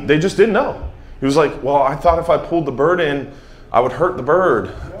I mean, they just didn't know. He was like, well, I thought if I pulled the bird in, I would hurt the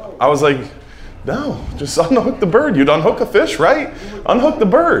bird. I was like, no, just unhook the bird. You'd unhook a fish, right? Unhook the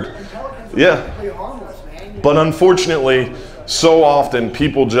bird. Yeah. But unfortunately, so often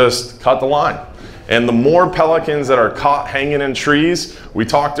people just cut the line. And the more pelicans that are caught hanging in trees, we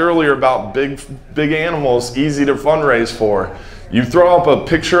talked earlier about big animals, easy to fundraise for. You throw up a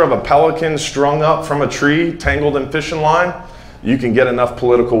picture of a pelican strung up from a tree, tangled in fishing line, you can get enough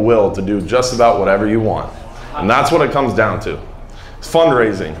political will to do just about whatever you want. And that's what it comes down to. It's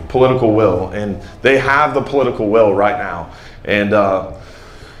fundraising, political will, and they have the political will right now. And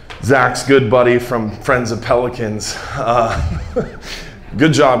Zach's good buddy from Friends of Pelicans,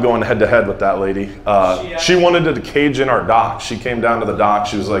 good job going head to head with that lady. She wanted to cage in our dock. She came down to the dock.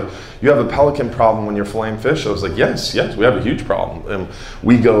 She was like, you have a pelican problem when you're filleting fish? I was like, yes, we have a huge problem. And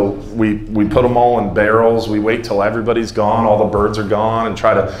we put them all in barrels. We wait till everybody's gone, all the birds are gone, and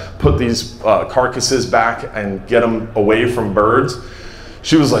try to put these carcasses back and get them away from birds.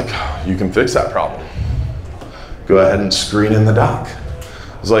 She was like, you can fix that problem. Go ahead and screen in the dock.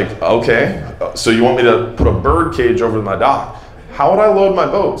 I was like, okay, so you want me to put a bird cage over my dock? How would I load my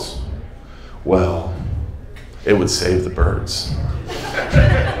boats? Well, it would save the birds.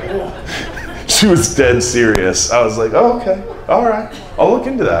 She was dead serious. I was like, oh, okay, all right, I'll look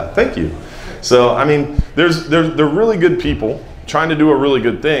into that, thank you. So, I mean, they're really good people trying to do a really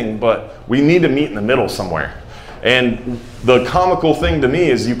good thing, but we need to meet in the middle somewhere. And the comical thing to me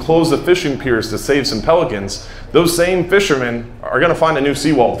is you close the fishing piers to save some pelicans, those same fishermen are gonna find a new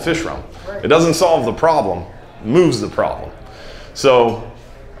seawall to fish from. It doesn't solve the problem, it moves the problem. So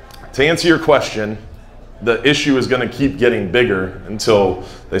to answer your question, the issue is going to keep getting bigger until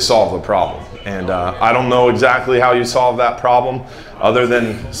they solve the problem. And I don't know exactly how you solve that problem other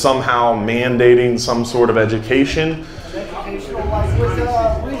than somehow mandating some sort of education.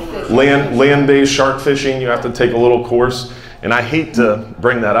 Land-based shark fishing, you have to take a little course. And I hate to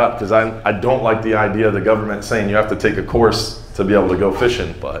bring that up because I don't like the idea of the government saying you have to take a course to be able to go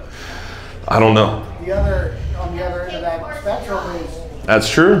fishing, but I don't know. On the other end of that spectrum is... That's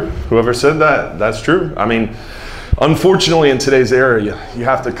true. Whoever said that, that's true. I mean, unfortunately in today's era, you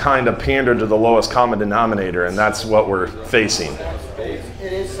have to kind of pander to the lowest common denominator, and that's what we're facing. It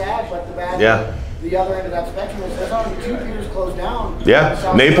is sad, but the other end of that spectrum is there's already 2 piers closed down.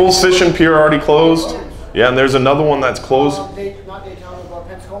 Yeah, Naples Fishing Pier already closed. Yeah, and there's another one that's closed. Not Daytona, but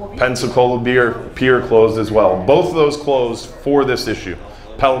Pensacola Beach. Pensacola Pier closed as well. Both of those closed for this issue.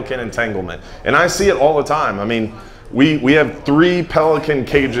 Pelican entanglement. And I see it all the time. I mean, we have 3 pelican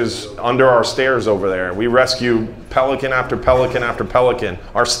cages under our stairs over there. We rescue pelican after pelican after pelican.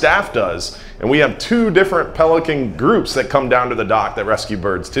 Our staff does. And we have 2 different pelican groups that come down to the dock that rescue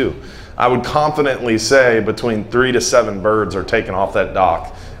birds too. I would confidently say between 3 to 7 birds are taken off that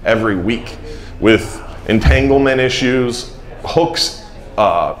dock every week with entanglement issues, hooks,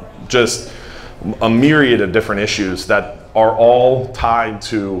 just a myriad of different issues that are all tied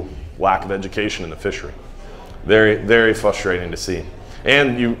to lack of education in the fishery. Very, very frustrating to see.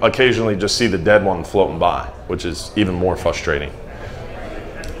 And you occasionally just see the dead one floating by, which is even more frustrating.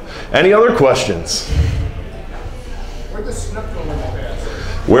 Any other questions? Where'd the snook go in the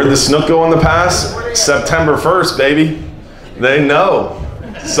past? Where'd the snook go in the past? September 1st, baby. They know.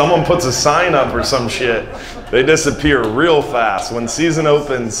 Someone puts a sign up or some shit. They disappear real fast. When season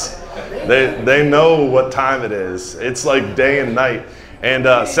opens, they know what time it is. It's like day and night.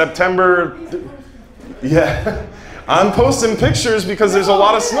 And September, yeah. I'm posting pictures because there's a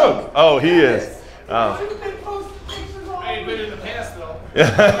lot of snook. Oh, he is. Oh. I ain't been in the past though.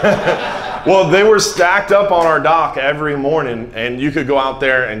 Well, they were stacked up on our dock every morning, and you could go out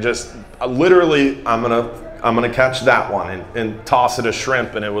there and just literally, I'm gonna catch that one and toss it a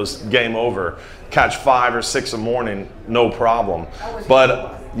shrimp, and it was game over. Catch 5 or 6 a morning, no problem.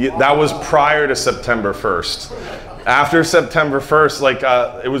 But that was prior to September 1st. After September 1st, like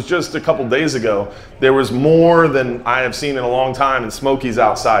it was just a couple days ago, there was more than I have seen in a long time, and Smokey's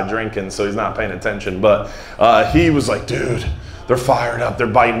outside drinking, so he's not paying attention. But he was like, dude, they're fired up, they're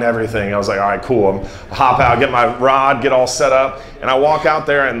biting everything. I was like, all right, cool. I hop out, get my rod, get all set up, and I walk out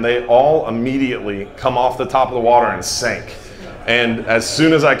there, and they all immediately come off the top of the water and sink. And as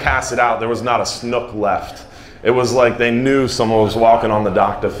soon as I cast it out, there was not a snook left. It was like they knew someone was walking on the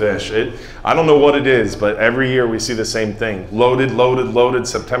dock to fish. I don't know what it is, but every year we see the same thing. Loaded, loaded, loaded,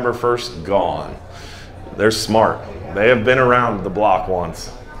 September 1st, gone. They're smart. They have been around the block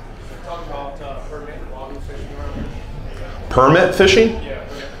once. Talk about permit logging fishing around. Permit fishing? Yeah.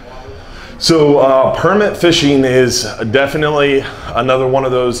 So permit fishing is definitely another one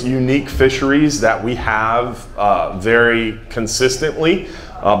of those unique fisheries that we have very consistently,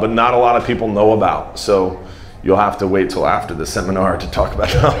 but not a lot of people know about. So you'll have to wait till after the seminar to talk about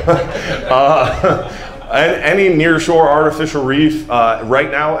it. Any nearshore artificial reef,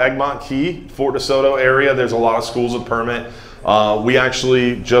 right now, Egmont Key, Fort DeSoto area, there's a lot of schools of permit. We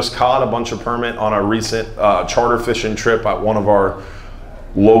actually just caught a bunch of permit on a recent charter fishing trip at one of our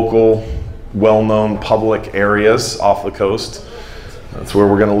local, well-known public areas off the coast. That's where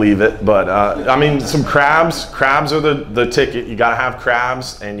we're gonna leave it. But I mean, some crabs. Crabs are the ticket. You gotta have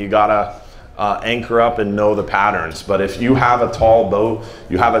crabs, and you gotta anchor up and know the patterns. But if you have a tall boat,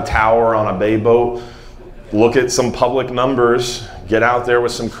 you have a tower on a bay boat, look at some public numbers, get out there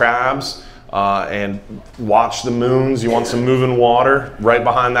with some crabs, and watch the moons. You want some moving water right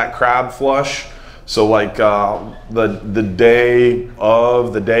behind that crab flush. So like the day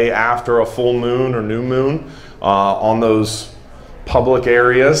after a full moon or new moon on those public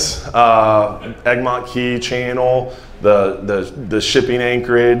areas, Egmont Key Channel, the shipping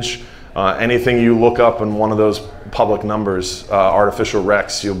anchorage, anything you look up in one of those public numbers, artificial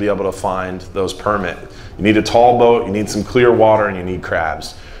wrecks, you'll be able to find those permit. You need a tall boat, you need some clear water, and you need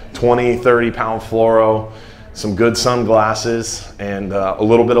crabs. 20, 30 pound fluoro, some good sunglasses, and a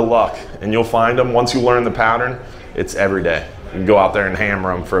little bit of luck, and you'll find them. Once you learn the pattern, it's every day. You can go out there and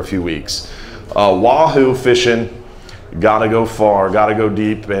hammer them for a few weeks. Wahoo fishing, gotta go far, gotta go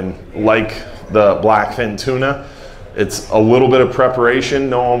deep, and like the blackfin tuna, it's a little bit of preparation,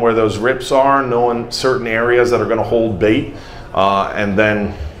 knowing where those rips are, knowing certain areas that are gonna hold bait, and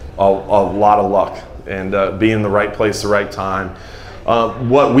then a lot of luck, and be in the right place, the right time.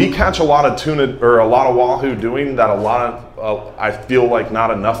 What we catch a lot of tuna, or a lot of wahoo doing that a lot of, I feel like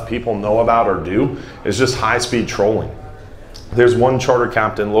not enough people know about or do, is just high-speed trolling. There's one charter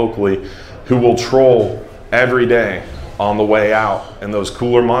captain locally who will troll every day on the way out in those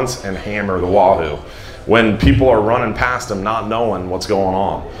cooler months and hammer the wahoo when people are running past them not knowing what's going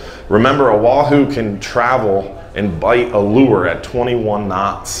on. Remember, a wahoo can travel and bite a lure at 21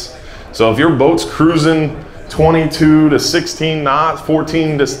 knots. So if your boat's cruising 22 to 16 knots,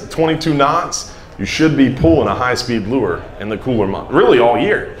 14 to 22 knots, you should be pulling a high-speed lure in the cooler month, really all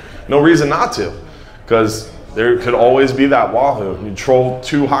year. No reason not to, because there could always be that wahoo. You troll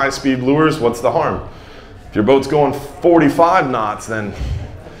 2 high-speed lures, what's the harm? If your boat's going 45 knots, then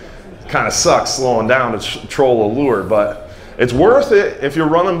it kind of sucks slowing down to troll a lure, but it's worth it if you're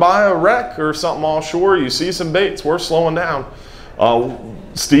running by a wreck or something offshore, you see some bait, it's worth slowing down.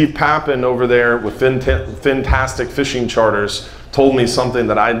 Steve Pappin over there with Fantastic Fishing Charters told me something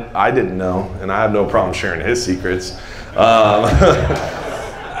that I didn't know, and I have no problem sharing his secrets.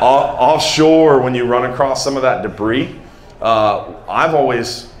 Offshore, when you run across some of that debris,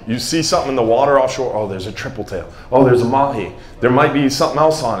 you see something in the water offshore, oh, there's a triple tail, oh, there's a mahi, there might be something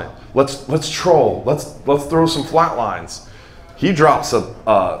else on it. Let's troll, let's throw some flat lines. He drops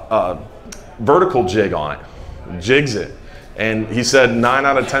a vertical jig on it, jigs it. And he said 9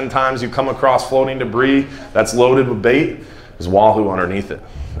 out of 10 times you come across floating debris that's loaded with bait, there's wahoo underneath it,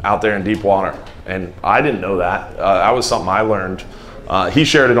 out there in deep water. And I didn't know that. That was something I learned. He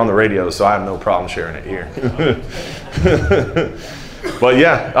shared it on the radio, so I have no problem sharing it here. But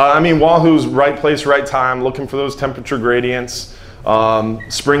yeah, I mean, wahoo's right place, right time, looking for those temperature gradients.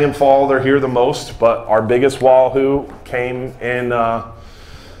 Spring and fall, they're here the most, but our biggest wahoo came in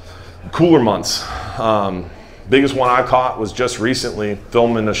cooler months. Biggest one I caught was just recently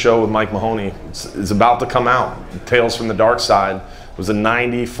filming a show with Mike Mahoney. It's about to come out. Tales from the Dark Side. It was a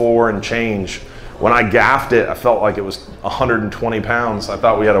 94 and change. When I gaffed it, I felt like it was 120 pounds. I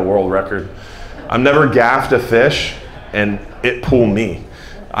thought we had a world record. I've never gaffed a fish and it pulled me.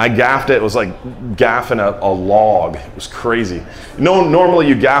 I gaffed it, it was like gaffing a log. It was crazy. You know, normally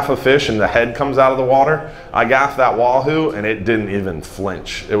you gaff a fish and the head comes out of the water. I gaffed that wahoo and it didn't even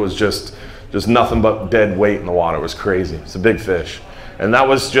flinch. It was just nothing but dead weight in the water. It was crazy. It's a big fish. And that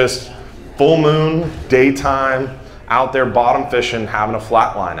was just full moon, daytime, out there bottom fishing, having a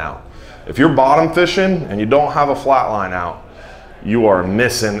flat line out. If you're bottom fishing and you don't have a flat line out, you are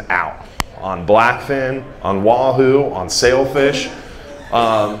missing out on blackfin, on wahoo, on sailfish.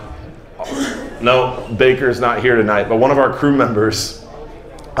 No, Baker's not here tonight, but one of our crew members,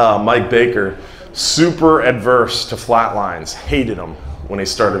 Mike Baker, super adverse to flat lines, hated them when he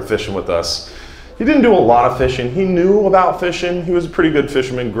started fishing with us. He didn't do a lot of fishing. He knew about fishing. He was a pretty good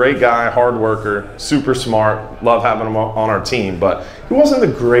fisherman, great guy, hard worker, super smart, love having him on our team, but he wasn't the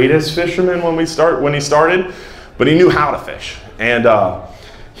greatest fisherman when he started, but he knew how to fish. And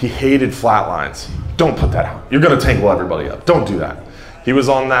he hated flat lines. Don't put that out. You're gonna tangle everybody up. Don't do that. He was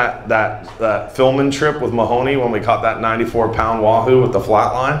on that filming trip with Mahoney when we caught that 94-pound wahoo with the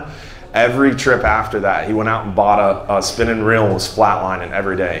flat line. Every trip after that, he went out and bought a spinning reel and was flatlining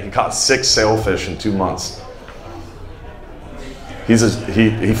every day. He caught 6 sailfish in 2 months.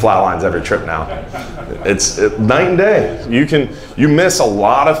 he flatlines every trip now. It's night and day. You miss a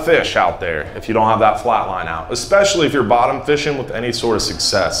lot of fish out there if you don't have that flat line out, especially if you're bottom fishing with any sort of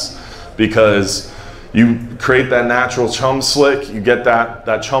success, because you create that natural chum slick, you get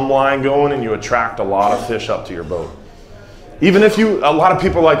that chum line going, and you attract a lot of fish up to your boat. Even if a lot of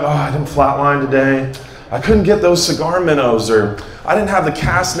people are like, oh, I didn't flatline today, I couldn't get those cigar minnows, or I didn't have the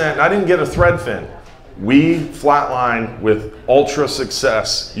cast net, and I didn't get a thread fin. We flatline with ultra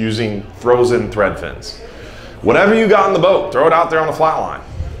success using frozen thread fins. Whatever you got in the boat, throw it out there on the flat line.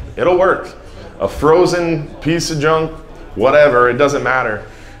 It'll work. A frozen piece of junk, whatever, it doesn't matter.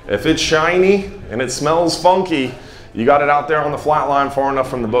 If it's shiny and it smells funky, you got it out there on the flat line far enough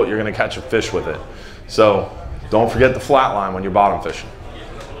from the boat, you're gonna catch a fish with it. So don't forget the flat line when you're bottom fishing.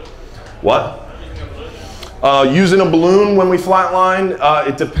 What? Using a balloon when we flatline,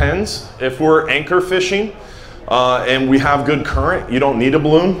 it depends. If we're anchor fishing and we have good current, you don't need a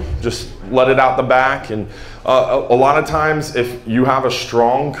balloon. Just let it out the back. And a lot of times, if you have a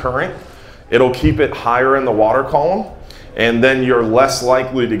strong current, it'll keep it higher in the water column, and then you're less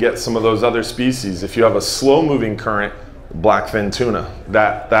likely to get some of those other species. If you have a slow moving current, blackfin tuna,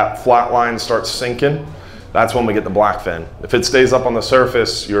 that flat line starts sinking, that's when we get the blackfin. If it stays up on the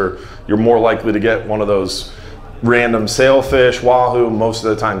surface, you're more likely to get one of those random sailfish, wahoo, most of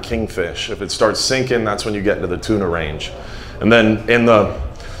the time kingfish. If it starts sinking, that's when you get into the tuna range. And then in the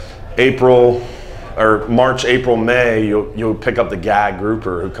March, April, May, you'll pick up the gag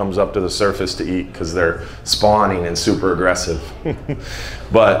grouper who comes up to the surface to eat because they're spawning and super aggressive.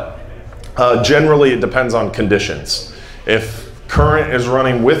 But generally it depends on conditions. If current is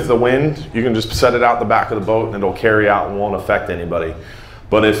running with the wind, you can just set it out the back of the boat and it'll carry out and won't affect anybody.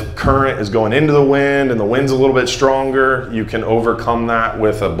 But if current is going into the wind and the wind's a little bit stronger, you can overcome that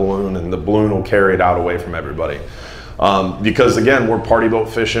with a balloon, and the balloon will carry it out away from everybody. Because again, we're party boat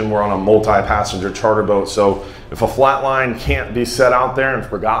fishing, we're on a multi-passenger charter boat, so if a flat line can't be set out there and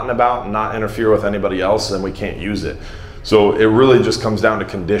forgotten about and not interfere with anybody else, then we can't use it. So it really just comes down to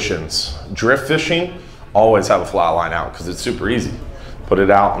conditions. Drift fishing, always have a flat line out because it's super easy. Put it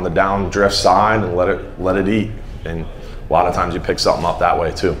out on the down drift side and let it eat. And a lot of times you pick something up that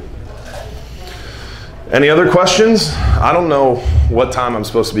way too. Any other questions? I don't know what time I'm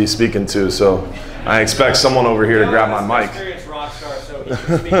supposed to be speaking to, so I expect someone over here to grab my mic. Experienced rock star, so he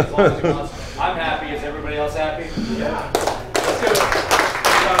can speak as long as he wants. I'm happy. Is everybody else happy? Yeah. Let's do it.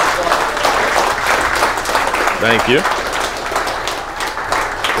 Thank you.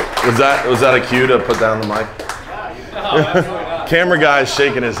 Was that a cue to put down the mic? No, absolutely not. Camera guy's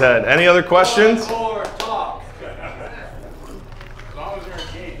shaking his head. Any other questions?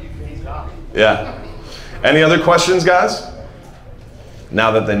 Yeah. Any other questions, guys?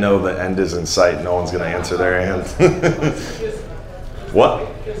 Now that they know the end is in sight, no one's going to answer their hand. What?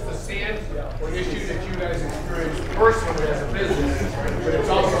 Is the sand an issue that you guys experience personally as a business, but it's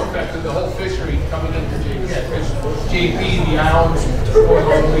also affected the whole fishery coming into JP, the islands, going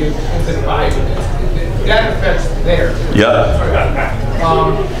all the way into the Bible. That affects there. Yeah.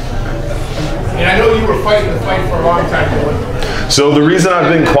 And I know you were fighting the fight for a long time. So the reason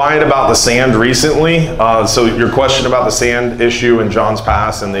I've been quiet about the sand recently, so your question about the sand issue in John's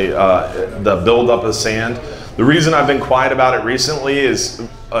Pass and the buildup of sand, the reason I've been quiet about it recently is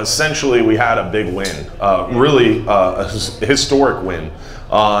essentially we had a big win, really a historic win.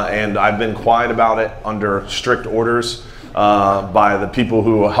 And I've been quiet about it under strict orders by the people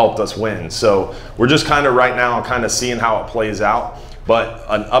who helped us win. So we're just kind of right now kind of seeing how it plays out. But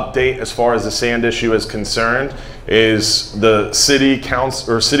an update as far as the sand issue is concerned is the city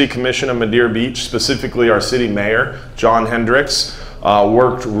council or city commission of Madeira Beach, specifically our city mayor, John Hendricks,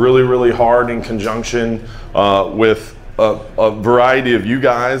 worked really, really hard in conjunction with a variety of you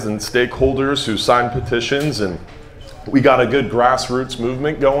guys and stakeholders who signed petitions, and we got a good grassroots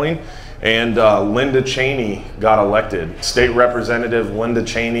movement going. And Linda Cheney got elected, State Representative Linda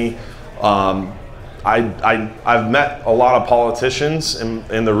Cheney. I've met a lot of politicians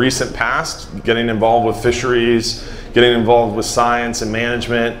in the recent past, getting involved with fisheries, getting involved with science and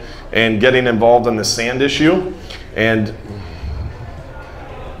management, and getting involved in the sand issue. And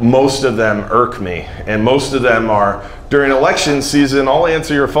most of them irk me. And most of them are, during election season, I'll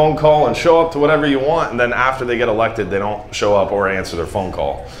answer your phone call and show up to whatever you want. And then after they get elected, they don't show up or answer their phone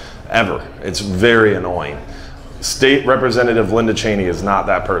call, ever. It's very annoying. State Representative Linda Cheney is not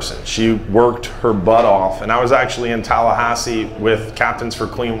that person. She worked her butt off, and I was actually in Tallahassee with Captains for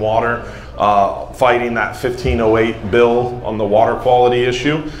Clean Water fighting that 1508 bill on the water quality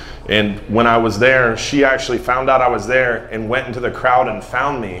issue. And when I was there, she actually found out I was there and went into the crowd and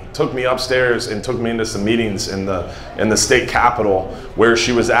found me, took me upstairs and took me into some meetings in the state capitol where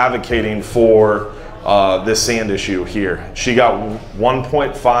she was advocating for this sand issue here. She got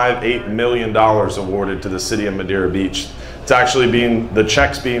 $1.58 million awarded to the city of Madeira Beach. It's actually the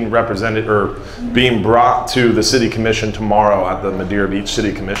check's being represented or being brought to the city commission tomorrow at the Madeira Beach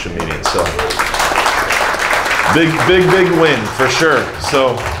City Commission meeting. So big win for sure.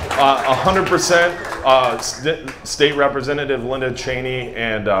 So 100% State Representative Linda Cheney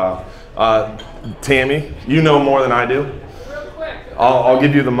and Tammy, you know more than I do. Real quick. I'll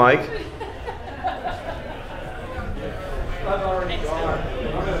give you the mic.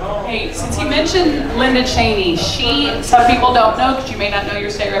 Hey, since you mentioned Linda Cheney, some people don't know because you may not know your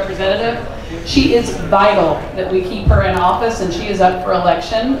state representative, she is vital that we keep her in office, and she is up for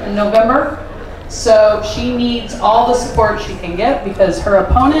election in November. So she needs all the support she can get because her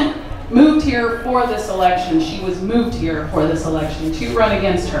opponent moved here for this election. She was moved here for this election to run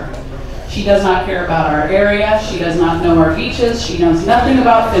against her. She does not care about our area. She does not know our beaches. She knows nothing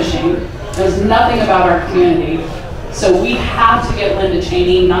about fishing, knows nothing about our community. So we have to get Linda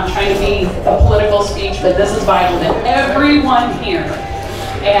Cheney, not trying to be a political speech, but this is vital to everyone here.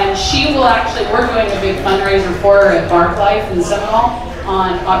 And she will actually, we're doing a big fundraiser for her at Bark Life in Seminole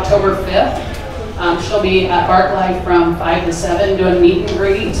on October 5th. She'll be at Bark Life from 5 to 7 doing meet and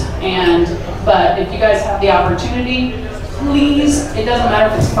greet. But if you guys have the opportunity, please, it doesn't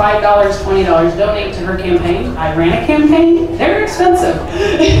matter if it's $5, $20, donate to her campaign. I ran a campaign, they're expensive.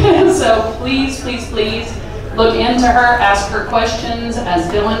 So please, please, please look into her, ask her questions. As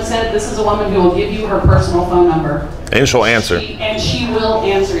Dylan said, this is a woman who will give you her personal phone number. And she'll answer. She will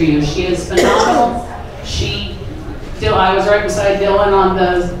answer you. She is phenomenal. I was right beside Dylan on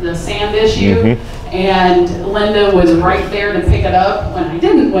the sand issue, and Linda was right there to pick it up when I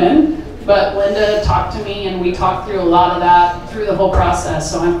didn't win. But Linda talked to me, and we talked through a lot of that through the whole process.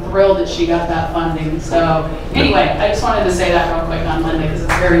 So I'm thrilled that she got that funding. So anyway, I just wanted to say that real quick on Linda because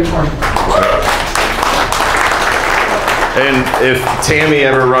it's very important. And if Tammy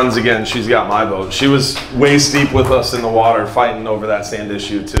ever runs again, she's got my vote. She was waist deep with us in the water fighting over that sand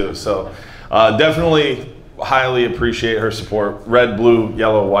issue too. So definitely highly appreciate her support. Red, blue,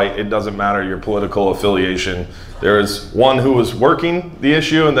 yellow, white, it doesn't matter your political affiliation. There is one who was working the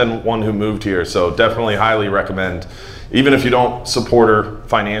issue and then one who moved here. So definitely highly recommend, even if you don't support her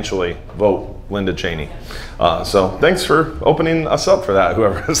financially, vote Linda Cheney. So thanks for opening us up for that,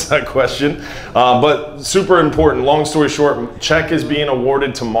 whoever asked that question. But super important, long story short, check is being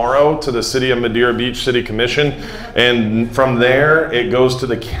awarded tomorrow to the City of Madeira Beach City Commission. And from there, it goes to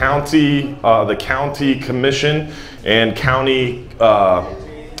the county commission and county,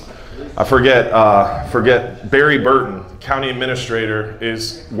 I forget Barry Burton, county administrator,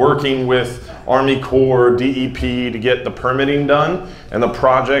 is working with Army Corps, DEP to get the permitting done and the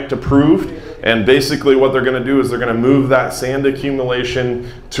project approved. And basically what they're going to do is they're going to move that sand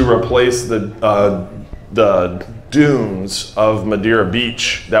accumulation to replace the dunes of Madeira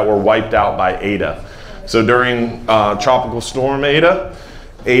Beach that were wiped out by Ada. So during Tropical Storm Ada,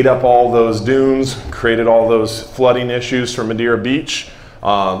 ate up all those dunes, created all those flooding issues for Madeira Beach.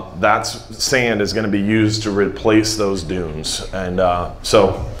 That sand is going to be used to replace those dunes. And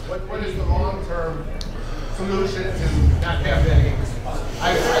so... What is the long-term solution to not have that?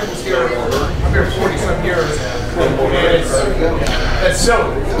 I was here, I'm here 40-some years,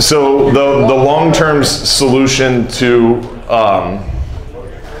 and so the long-term solution to,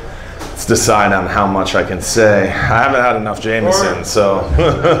 let's decide on how much I can say. I haven't had enough Jameson, so.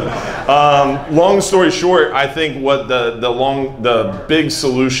 Long story short, I think what the big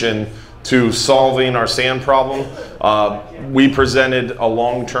solution to solving our sand problem, we presented a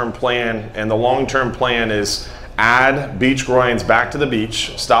long-term plan, and the long-term plan is add beach groins back to the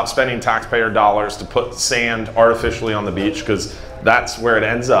beach, stop spending taxpayer dollars to put sand artificially on the beach because that's where it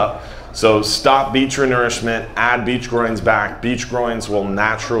ends up. So stop beach renourishment, add beach groins back. Beach groins will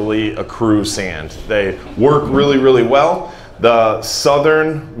naturally accrue sand. They work really, really well. The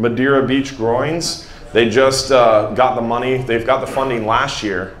southern Madeira Beach groins, they just got the money, they've got the funding last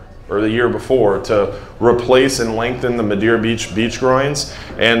year or the year before to replace and lengthen the Madeira Beach beach groins.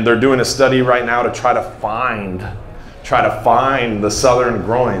 And they're doing a study right now to try to find the southern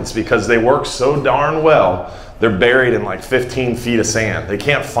groins because they work so darn well. They're buried in like 15 feet of sand. They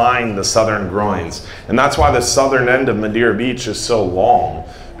can't find the southern groins. And that's why the southern end of Madeira Beach is so long,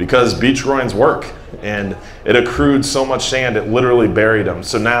 because beach groins work. And it accrued so much sand, it literally buried them.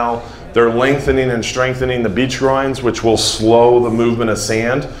 So now they're lengthening and strengthening the beach groins, which will slow the movement of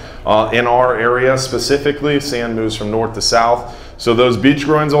sand. In our area specifically, sand moves from north to south. So those beach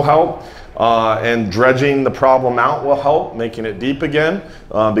groins will help. And dredging the problem out will help, making it deep again,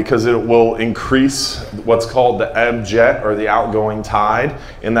 because it will increase what's called the ebb jet, or the outgoing tide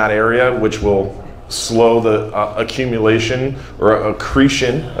in that area, which will slow the accumulation or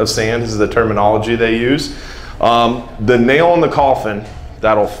accretion of sand, is the terminology they use. The nail in the coffin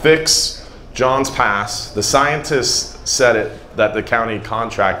that'll fix Johns Pass, the scientists said it, that the county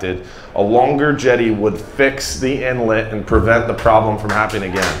contracted, a longer jetty would fix the inlet and prevent the problem from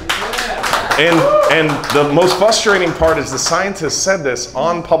happening again. And the most frustrating part is the scientists said this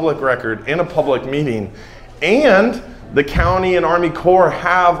on public record in a public meeting, and the county and Army Corps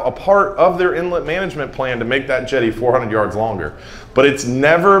have a part of their inlet management plan to make that jetty 400 yards longer. But it's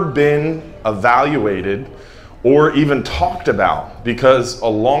never been evaluated or even talked about, because a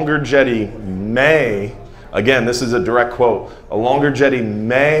longer jetty may, again, this is a direct quote, a longer jetty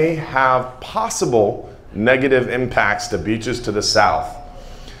may have possible negative impacts to beaches to the south.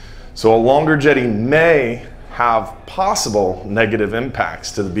 So a longer jetty may have possible negative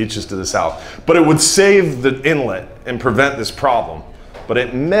impacts to the beaches to the south, but it would save the inlet and prevent this problem. But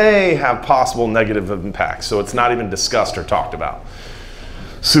it may have possible negative impacts, so it's not even discussed or talked about.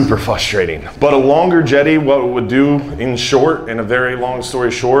 Super frustrating. But a longer jetty, what it would do in short, in a very long story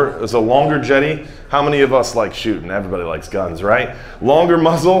short, is a longer jetty. How many of us like shooting? Everybody likes guns, right? Longer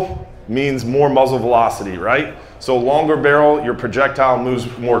muzzle means more muzzle velocity, right? So longer barrel, your projectile moves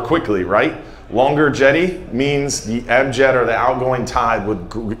more quickly, right? Longer jetty means the ebb jet, or the outgoing tide,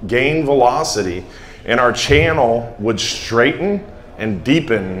 would gain velocity, and our channel would straighten and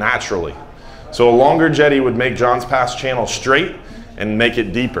deepen naturally. So a longer jetty would make Johns Pass channel straight and make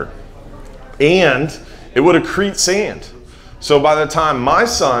it deeper. And it would accrete sand. So by the time my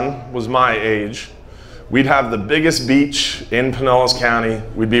son was my age, we'd have the biggest beach in Pinellas County.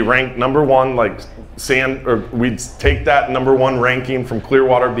 We'd be ranked #1, like sand, or we'd take that #1 ranking from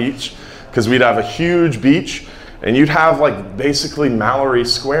Clearwater Beach, because we'd have a huge beach, and you'd have like basically Mallory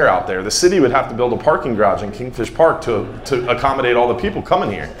Square out there. The city would have to build a parking garage in Kingfish Park to accommodate all the people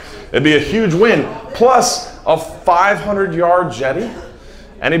coming here. It'd be a huge win, plus a 500-yard jetty.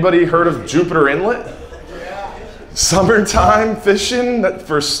 Anybody heard of Jupiter Inlet? Summertime fishing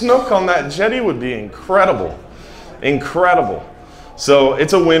for snook on that jetty would be incredible. Incredible. So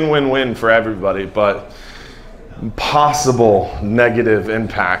it's a win-win-win for everybody, but possible negative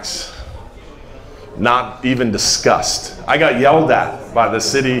impacts not even discussed. I got yelled at by the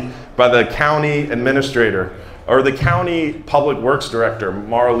city, by the county administrator, or the county public works director,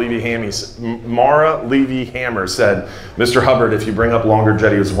 Mara Levy-Hammer said, "Mr. Hubbard, if you bring up longer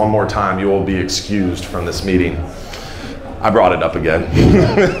jetties one more time, you will be excused from this meeting." I brought it up again.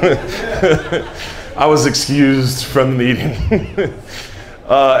 I was excused from the meeting.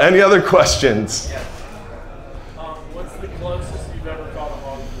 Any other questions? What's the closest you've ever caught a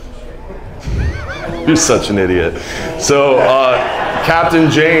hogfish? You're such an idiot. So Captain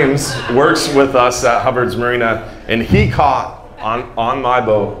James works with us at Hubbard's Marina, and he caught on my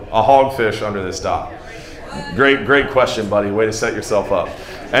boat a hogfish under this dock. Great question, buddy. Way to set yourself up.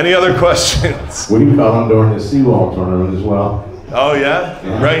 Any other questions? We caught them during the seawall tournament as well. Oh yeah?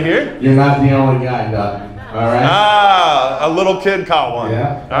 Right here? You're not the only guy, Doc. All right. Ah, a little kid caught one.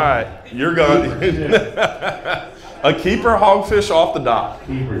 Yeah. All right, you're going. A keeper hogfish off the dock.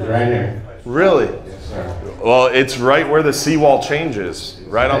 Keeper's right here. Really? Yes, sir. Well, it's right where the seawall changes,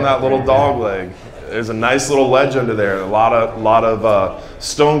 right on that little dog leg. There's a nice little ledge under there. A lot of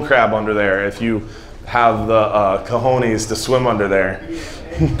stone crab under there. If you have the cojones to swim under there,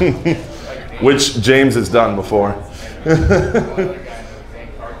 which James has done before.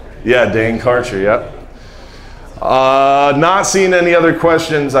 Yeah, Dane Karcher. Yep. Not seeing any other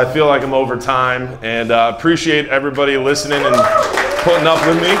questions. I feel like I'm over time, and appreciate everybody listening and putting up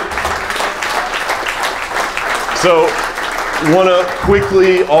with me. So, want to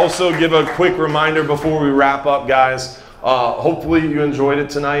quickly also give a quick reminder before we wrap up, guys. Hopefully you enjoyed it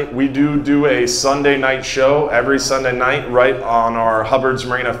tonight. We do a Sunday night show every Sunday night right on our Hubbard's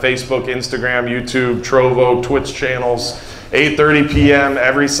Marina Facebook, Instagram, YouTube, Trovo, Twitch channels, 8:30 p.m.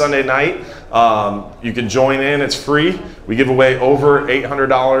 every Sunday night. You can join in, it's free. We give away over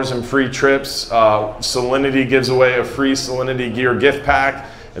 $800 in free trips. Salinity gives away a free Salinity gear gift pack.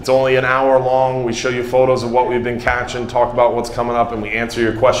 It's only an hour long. We show you photos of what we've been catching, talk about what's coming up, and we answer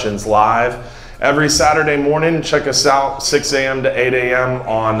your questions live. Every Saturday morning, check us out, 6 a.m. to 8 a.m.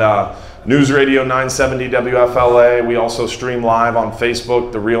 on News Radio 970 WFLA. We also stream live on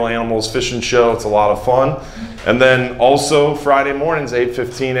Facebook, The Real Animals Fishing Show. It's a lot of fun. And then also Friday mornings,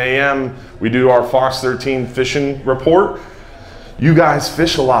 8:15 a.m., we do our Fox 13 fishing report. You guys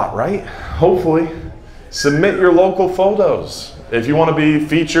fish a lot, right? Hopefully. Submit your local photos. If you want to be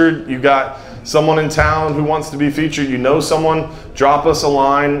featured, you got someone in town who wants to be featured, you know someone, drop us a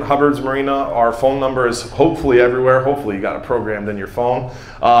line, Hubbard's Marina. Our phone number is hopefully everywhere. Hopefully you got it programmed in your phone.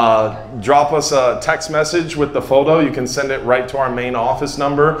 Drop us a text message with the photo. You can send it right to our main office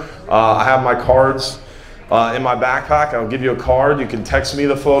number. I have my cards in my backpack. I'll give you a card. You can text me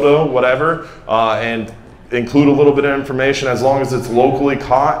the photo, whatever, and include a little bit of information. As long as it's locally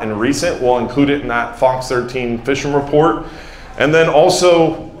caught and recent, we'll include it in that Fox 13 fishing report. And then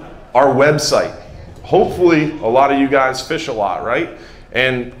also our website. Hopefully a lot of you guys fish a lot, right?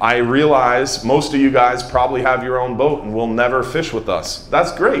 And I realize most of you guys probably have your own boat and will never fish with us.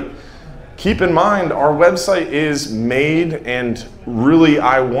 That's great. Keep in mind, our website is made, and really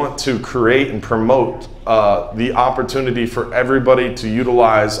I want to create and promote the opportunity for everybody to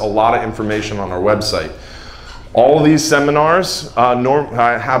utilize a lot of information on our website. All of these seminars,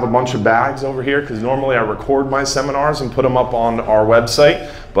 I have a bunch of bags over here because normally I record my seminars and put them up on our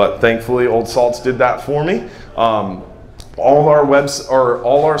website, but thankfully Old Salts did that for me. All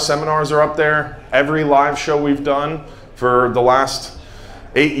our seminars are up there. Every live show we've done for the last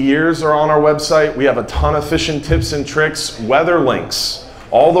 8 years are on our website. We have a ton of fishing tips and tricks, weather links.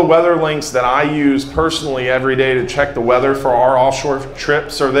 All the weather links that I use personally every day to check the weather for our offshore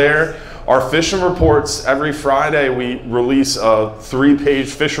trips are there. Our fishing reports, every Friday we release a 3-page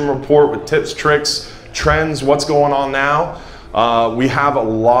fishing report with tips, tricks, trends, what's going on now. We have a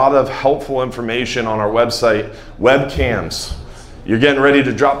lot of helpful information on our website. Webcams. You're getting ready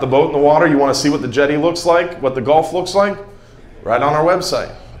to drop the boat in the water. You want to see what the jetty looks like, what the Gulf looks like? Right on our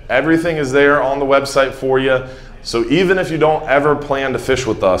website. Everything is there on the website for you. So even if you don't ever plan to fish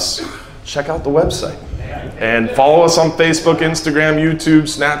with us, check out the website. And follow us on Facebook, Instagram, YouTube,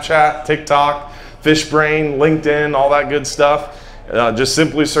 Snapchat, TikTok, FishBrain, LinkedIn, all that good stuff. Just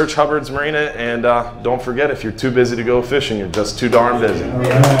simply search Hubbard's Marina, and don't forget, if you're too busy to go fishing, you're just too darn busy. Thank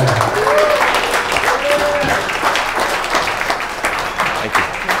you.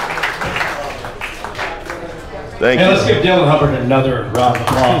 Thank you. Let's give Dylan Hubbard another round of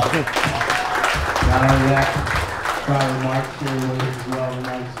applause. Not only that, probably Mark's here with us as well.